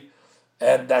ready,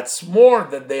 and that's more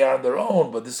than they are on their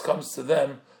own, but this comes to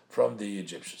them from the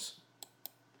Egyptians.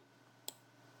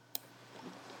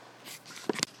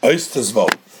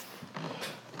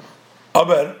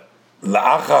 Aber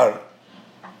la'achar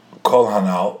kol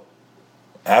hanal,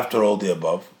 after all the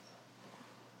above,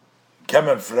 we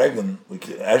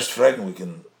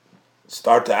can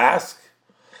start to ask.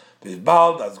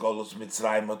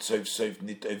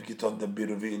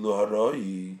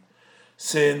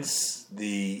 Since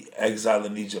the exile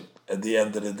in Egypt at the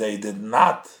end of the day, did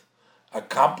not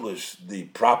accomplish the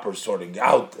proper sorting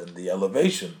out and the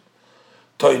elevation.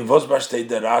 So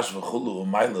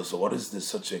what is this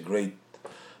such a great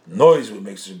noise? We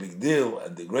make such a big deal,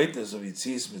 and the greatness of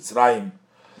Yitzias Mitzrayim,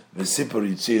 V'sipur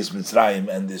Yitzias Mitzrayim,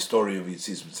 and the story of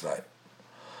Yitzias Mitzrayim.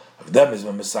 Of them is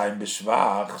Messiah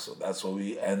B'Shvach, so that's why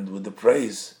we end with the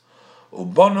praise. He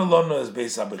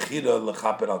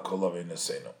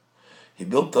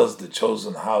built us the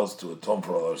chosen house to atone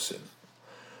for all our sin.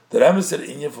 The Remeser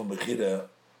Inyan from Bechira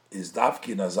is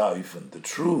Davki Nazaifen. The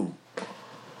true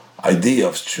idea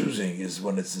of choosing is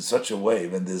when it's in such a way,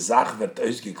 when the Zach wird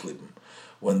ausgeklippen,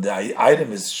 when the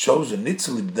item is chosen, nicht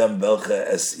zu lieb dem welche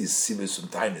es is Sibes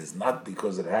und Tainis, not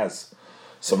because it has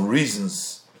some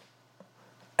reasons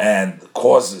and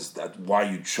causes that why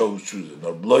you chose it,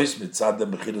 nor blois mitzad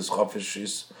dem Bechiras Chofesh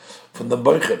is from the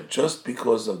Boicher, just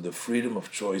because of the freedom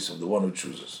of choice of the one who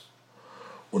chooses.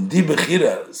 Und die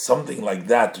Bechira, something like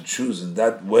that, to choose in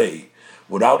that way,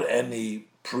 without any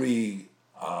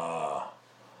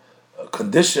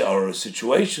condition or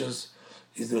situations,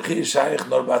 is the Bechira Shaykh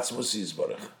nor Batzmus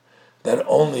Yisborach. That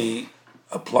only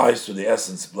applies to the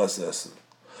essence, blessed essence.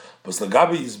 But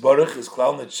Lagabi Yisborach is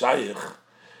Klalnet Shaykh,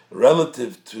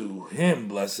 relative to him,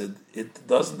 blessed, it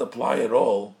doesn't apply at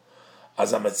all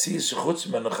as a Matzis Shechutz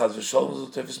Menachaz V'Sholem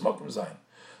Zutefis Mokum Zayin.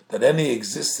 That any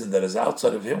existence that is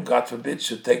outside of him, God forbid,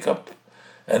 should take up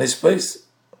his place.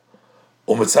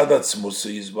 And from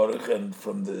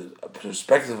the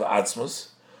perspective of Atzmus,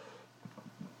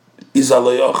 is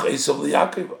Aloyoch Esav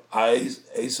Yaakov.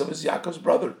 Esav is Yaakov's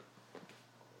brother.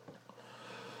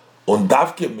 Und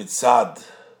davke mitzad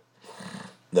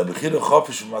the Bechira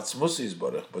Chofesh Matzmus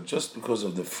Yisborach, but just because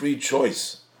of the free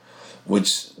choice,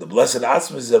 which the blessed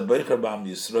Atzmus is a Beicher B'Am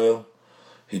Yisrael,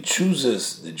 he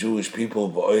chooses the Jewish people,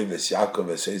 V'oiv es Yaakov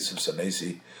es Esav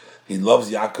Sanesi. He loves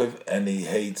Yaakov and he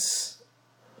hates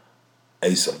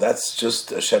Esav. That's just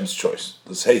Hashem's choice.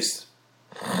 This haste.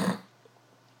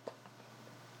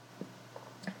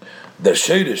 The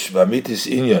Sheirish V'amitis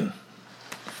Inyan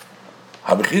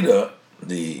HaBechira,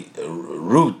 the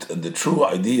root and the true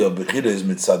idea of Bechira is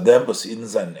Mitzadem Bas Eden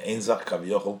Zayin Einzach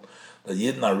Kavyochel, that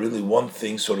Yidden are really one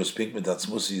thing, so to speak, with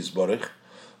Atzmusi Yisborach,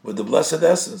 with the blessed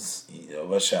essence of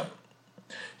Hashem.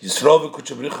 Yisrael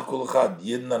v'kuchabricha kol echad,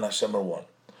 Yidden and Hashem are one.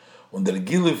 When the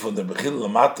Gilui from the Bechil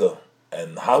Lamata,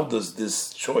 and how does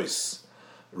this choice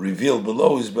reveal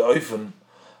below is be'oifen,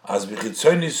 as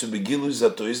Bechitzoni su begilui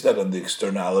zato is that on the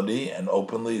externality, and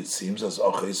openly it seems as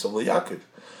Och Esav Yaakov,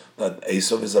 that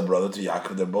Esav is a brother to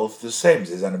Yaakov, they're both the same,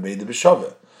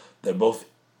 they're both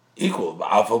equal,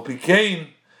 V'afal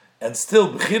Pikein, and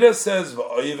still Bechira says,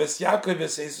 V'oiv es Yaakov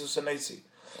es Esav Sanesi.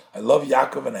 I love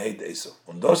Yaakov and I hate Esav.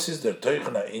 Und das ist der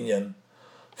Teuchen Inyan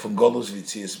from Golus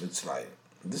Yitzias Mitzrayim.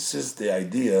 This is the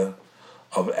idea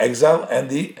of exile and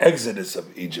the exodus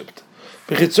of Egypt.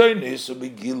 Bechitzoni so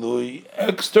begilui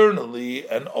externally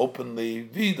and openly,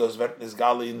 wie das wird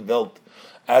nisgali in Welt,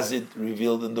 as it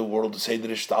revealed in the world, the Seder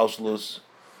Shtalshlus.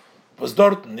 Was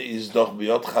dorten is doch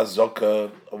biot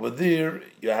chazaka. Over there,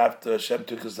 you have to, Hashem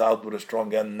took us out with a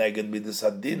strong hand, neged b'des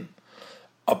hadin,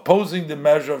 opposing the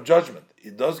measure of judgment.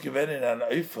 It does give in an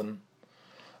oifen,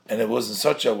 and it was in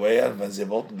such a way, and when they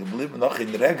wollten geblieben noch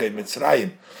in Rega, in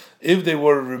Mitzrayim, if they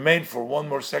were remained for one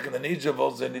more second in Egypt,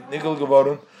 als they nit nigel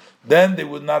geworden, then they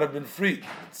would not have been freed.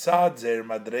 Tzad zer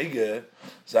madrege,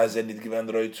 sei sie nit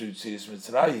gewend roi zu Yitzias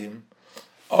Mitzrayim,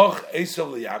 Och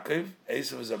Esav Yaakov,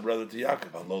 Esav is a brother to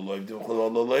Yaakov, Allo loivdim chulu,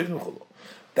 Allo loivdim chulu.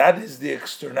 That is the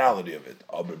externality of it.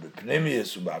 Aber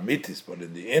b'pnimius u'ba'amitis, but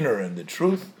in the inner and the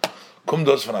truth, kum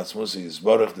dos von Atzmusi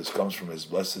Yisborach, this comes from his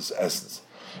blessed essence.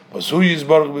 But who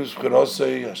Yisborach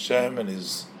b'Shcherosei, Hashem, and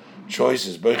his choice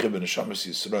is Beicher b'Neshamas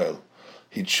Yisrael.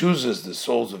 He chooses the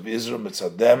souls of Israel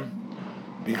mitzadem,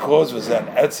 because with an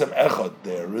etzem echad,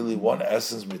 they are really one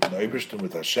essence with Neibishtim,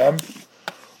 with Hashem,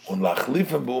 and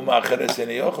lachlifem b'uma acheres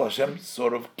eniyochel, Hashem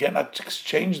sort of cannot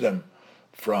exchange them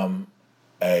from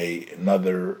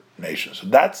another nation. So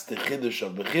that's the chiddush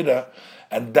of Bechira,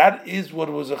 and that is what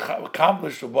was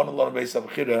accomplished for Bon Allah Beis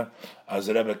Bechira, as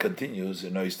the Rebbe continues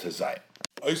in Ois Tezayin.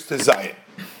 Ois Tezayin.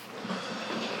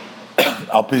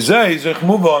 Al Pizay,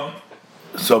 move on.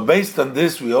 So based on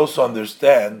this, we also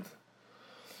understand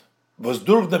was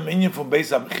durch the minion from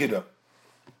Beis Bechira.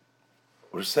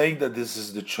 We're saying that this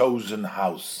is the chosen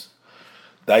house.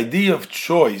 The idea of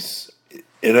choice,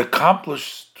 it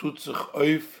accomplished tutzich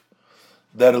oif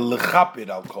that lechapir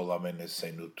al kol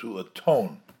amenesenu, to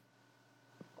atone.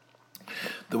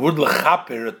 The word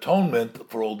lechapir, atonement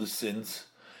for all the sins,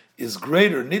 is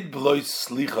greater. Nit belois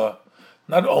slicha,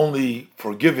 not only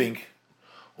forgiving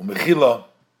umechila,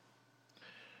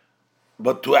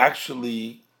 but to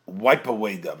actually wipe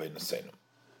away the Avei Neseinu.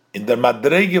 In the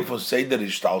Madrege for Seder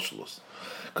Ishtalshlus.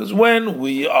 Because when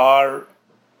we are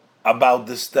about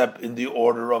this step in the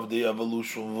order of the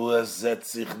evolution,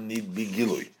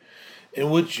 in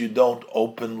which you don't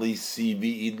openly see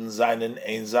V'iden Seinen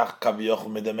Einzach Kavioch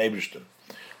mit dem Eibishten,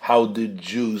 how the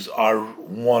Jews are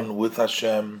one with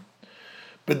Hashem.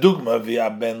 Bedugma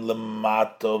v'aben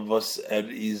lemato vos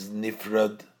is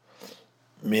nifrad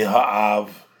miha'av.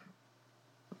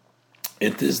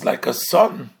 It is like a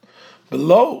son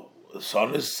below. The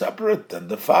son is separate than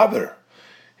the father.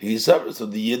 He's separate, so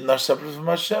the Yidden are separate from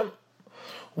Hashem.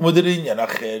 Where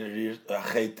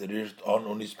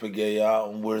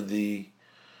the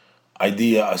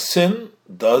idea of sin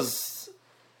does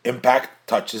impact,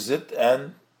 touches it,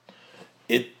 and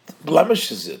it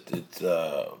blemishes it.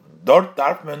 Dort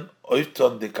darf man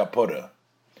oifton de kapora.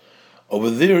 Over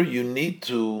there, you need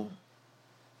to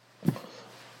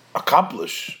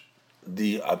accomplish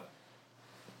the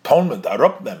atonement,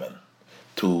 arupnemen,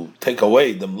 to take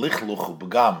away the mlichluch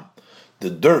begam, the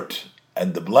dirt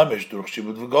and the blemish durch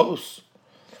shibud v'golus,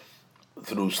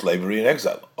 through slavery and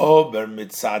exile. Ober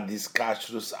mitzad dis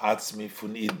kashrus atzmi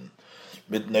fun Eden,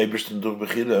 mit neibersten durch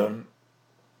bechira.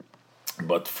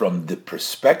 But from the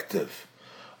perspective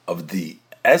of the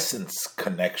essence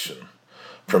connection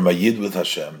from a Yid with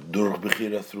Hashem, durch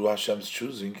bechira, through Hashem's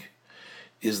choosing,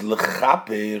 is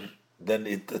lechaper, then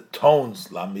it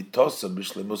atones la mitosa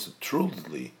bishlemus,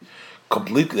 truly,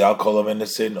 completely, I'll call of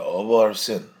all our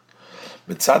sin.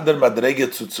 Mitzader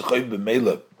madrege zu tzuchoy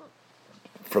b'meila.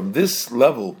 From this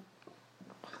level,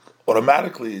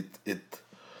 automatically it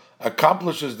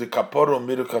accomplishes the kaporo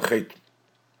mirukachet,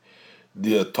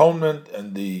 the atonement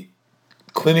and the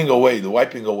cleaning away, the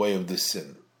wiping away of the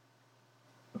sin.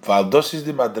 Valdos is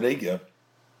the madrege,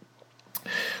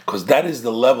 because that is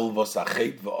the level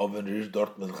v'sachet v'oven rish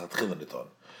dort melchatchilaniton.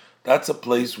 That's a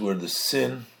place where the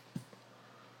sin,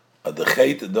 the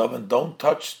chet and the oven don't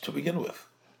touch to begin with.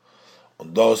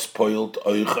 And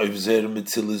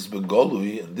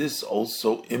this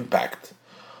also impact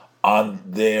on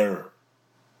their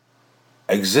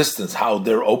existence, how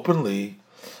they're openly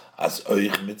as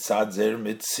euch mitzad zer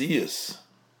mitzias,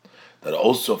 that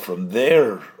also from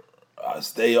there,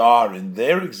 as they are in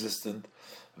their existence,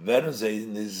 they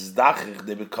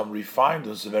become refined,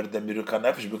 and so the miruka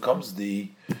nefesh becomes the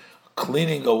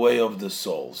cleaning away of the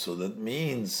soul. So that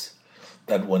means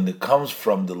that when it comes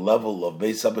from the level of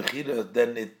Beis HaBechira,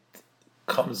 then it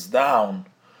comes down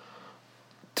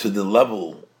to the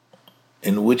level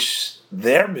in which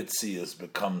their mitzias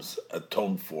becomes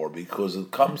atoned for, because it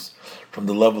comes from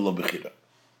the level of Bechira.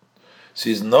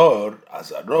 Says Nor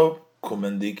Azarob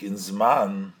Kumendik in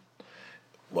Zman.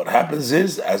 What happens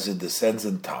is, as it descends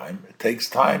in time, it takes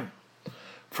time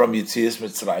from Yitzias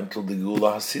Mitzrayim till the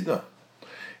Geula Hasidah.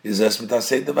 Is es mit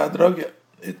Haseda Vadroge.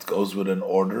 It goes with an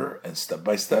order and step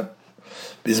by step.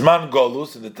 Bisman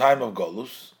Golus, in the time of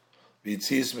Golus,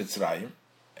 Yitzias Mitzrayim,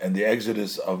 and the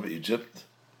exodus of Egypt,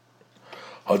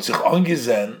 hat sich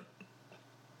angesehen,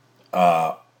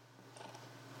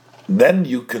 then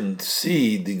you can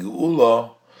see the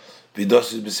Geula,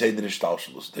 Vidos is Beseder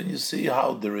Ishtalshlus. Then you see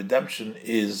how the redemption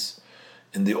is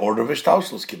in the order of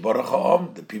Ishtalshlus. Kiborach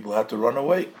ha'om, the people had to run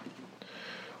away.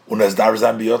 Und as dar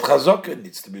sein biyot chazok,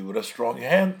 needs to be with a strong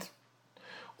hand.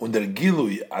 Und der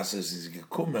Gilui, as es ist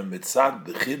gekommen mit Zad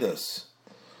Bechidas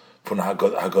von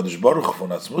HaKadosh Baruch, von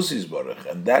Atzmusis Baruch,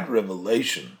 and that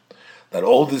revelation, that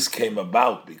all this came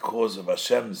about because of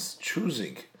Hashem's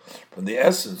choosing, from the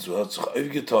essence, who hat sich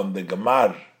aufgetan, the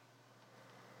Gemar,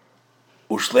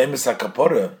 Ushleimus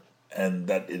HaKapore, and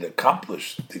that it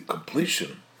accomplished the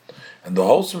completion, and the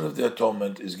wholesomeness of the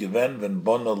atonement is given when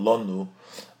Bona Lonu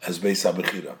as Beis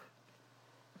HaBechira.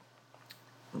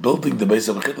 Building the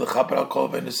Beis HaBechira l'chaper al kol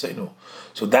v'neseinu.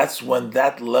 So that's when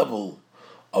that level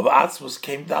of Atzmus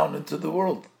came down into the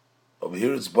world. Over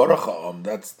here it's Baruch Ha'am,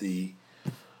 that's the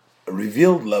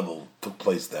revealed level took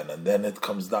place then, and then it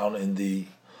comes down in the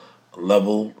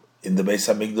level in the Beis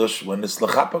HaMikdash when it's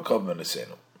l'chaper kol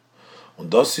v'neseinu. Und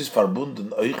das ist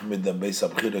verbunden euch mit dem Beis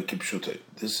HaBechira kipshute.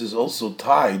 This is also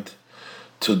tied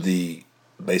to the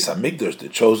Beis HaMikdash, the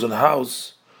chosen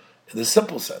house, in the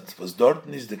simple sense. Was dort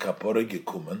is the kapore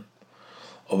gekommen.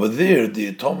 Over there, the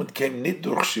atonement came nicht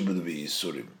durch Shibud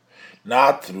v'Yisurim,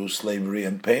 not through slavery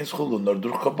and painful, nor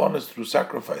durch kabbanis, through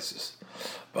sacrifices.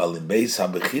 While in Beis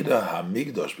HaBechira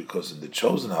HaMikdash, because in the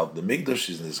chosen house, the Mikdash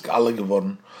is Nizgale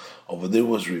geworden, over there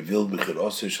was revealed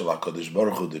Bechirose Shel HaKadosh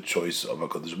Baruch Hu, the choice of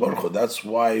HaKadosh Baruch Hu. That's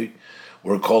why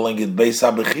we're calling it Beis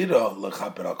HaBechira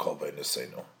L'chaper HaKol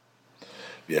V'Neseinu.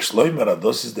 V'yashloimer,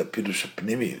 this is the Pirush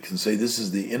Pnimi. You can say this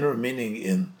is the inner meaning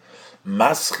in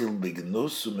Maschil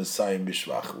b'gnus u'mesayim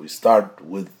b'shvach. We start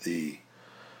with the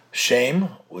shame,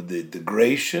 with the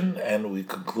degradation, and we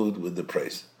conclude with the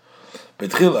praise.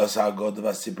 Betchilas ha'god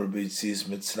v'asipur b'yitzis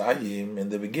Mitzrayim, in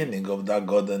the beginning of that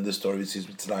God and the story of Yitzis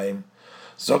Mitzrayim,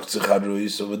 Zok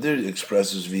tzicharui, over there it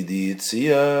expresses v'di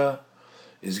yitzia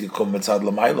is gekom mitzad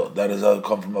l'maylo, that is how it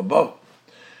come from above.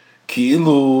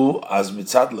 Ki'ilu as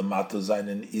mitzad l'mato zayin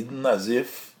in Eden, as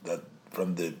if that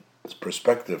from the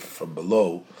perspective from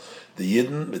below, the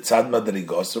Yidden mitzad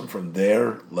madrigosim, from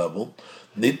their level,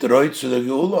 nitroi to the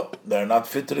geula, they're not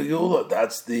fit to the geula.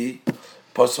 That's the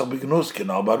Pasuk B'gnus,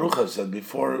 Kenal Baruch has said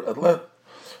before at length.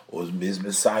 We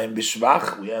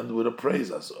end with a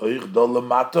praise as Oich Do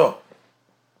Lamato.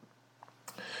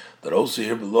 That also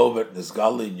here below,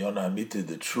 Nizgali in Yonah Hamiti,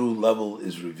 the true level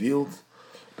is revealed.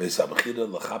 Beis Abechira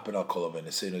L'chaper Al Kol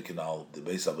Aveneseinu Kenal, the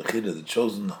Beis Abechira, the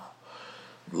chosen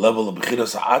level of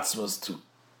Bechiras Ha'atzmas to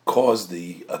cause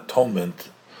the atonement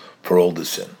for all the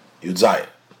sin. Yudzayin.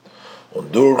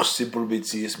 Und durch Sipur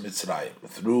B'tzias Mitzrayim,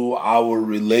 through our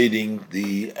relating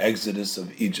the exodus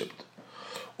of Egypt.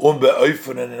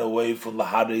 Be'oifenen in a way from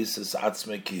Laharis es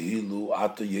Atzme Kihilu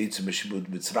Ato Yetzim Meshibut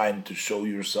Mitzrayim, to show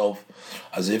yourself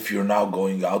as if you're now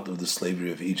going out of the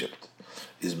slavery of Egypt.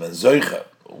 Is men zoicha,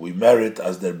 we merit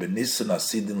as der Benissen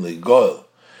Asidin Legoel,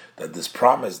 that this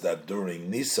promise that during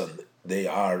Nisan they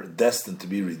are destined to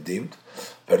be redeemed,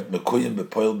 it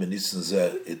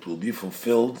will be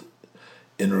fulfilled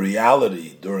in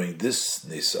reality during this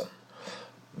Nisan.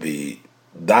 The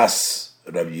Das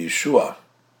Rabbi Yeshua,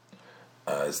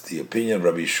 as the opinion of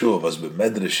Rabbi Yeshua was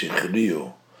b'medrash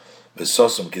Ichriyu,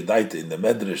 v'sosam kedaita, in the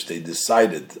medrash they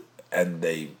decided and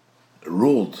they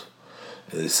ruled,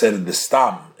 they said it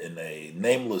b'stam, in a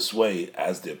nameless way,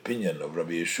 as the opinion of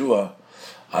Rabbi Yeshua,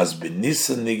 as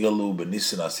b'nisan nigalu,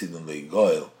 b'nisan asidin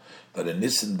le'goel, that in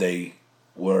Nisan they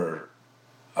were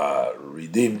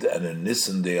redeemed, and in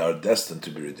Nisan they are destined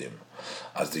to be redeemed.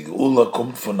 As the Geula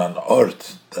kommt von an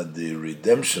Ort, that the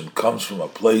redemption comes from a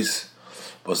place,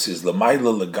 which is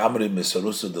Lamaila Legamri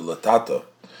Misarusa de Latata,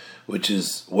 which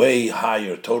is way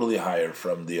higher, totally higher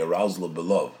from the arousal of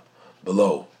below.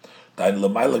 Dain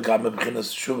Lamaila Gamri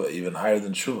B'chinas Shuva, even higher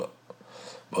than Shuva.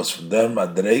 But from there,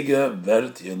 Madrege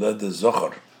Vert Yeled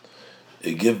Zochar,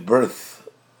 it give birth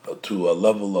to a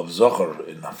level of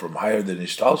Zochar, from higher than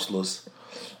Ishtalshlus,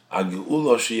 a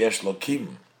Geula Sheyesh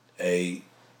Lokim, a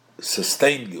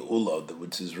sustained Geula,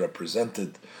 which is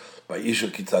represented by Isha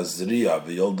Kitaz Zriya,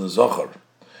 V'yolda Zochar.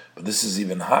 But this is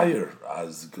even higher,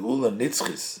 as Geula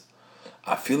Nitzchis,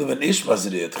 Afil of an Ish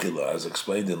Mazriya Tchila, as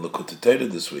explained in Likutei Torah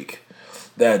this week,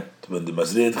 that when the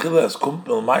Mazriya Tchila has Kumt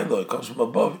Mil Mailo, it comes from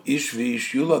above, Ish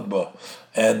V'ish Yulad Ba,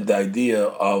 and the idea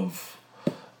of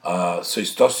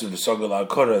Soistosi V'Sogel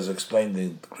HaKorah, as explained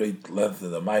in great length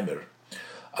in the Maimer,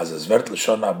 as Zvert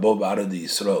L'Shon Abob Aradi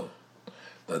Yisrael,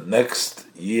 that next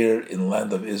year in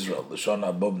land of Israel, L'Shon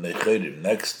Abob Necherim,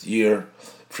 next year,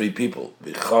 free people,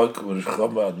 as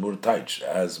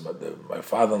my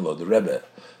father-in-law, the Rebbe,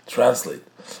 translate.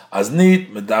 As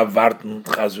need medav warten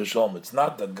chas v'sholom. It's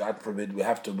not that, God forbid, we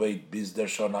have to wait bis der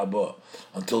shon haba,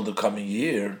 until the coming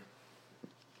year.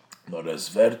 Nor as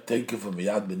ver take from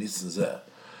miyad b'nisan zeh,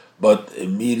 but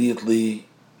immediately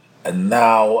and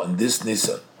now and this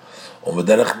Nisan.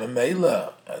 Umederech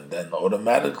memela, and then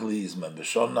automatically is men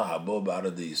b'shona haba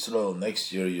b'arad Yisrael.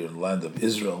 Next year you're in the land of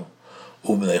Israel.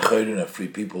 And free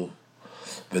people.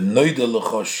 In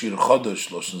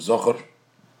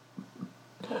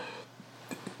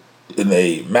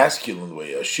a masculine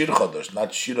way, a shir chadash,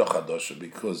 not shira chadash,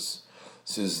 because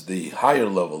this is the higher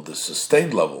level, the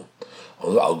sustained level,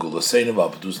 for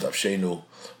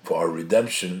our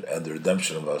redemption and the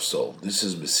redemption of our soul. This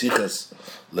is Mesichas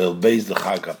Leil Beis the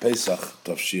Chag HaPesach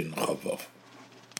Tafshin Chavav.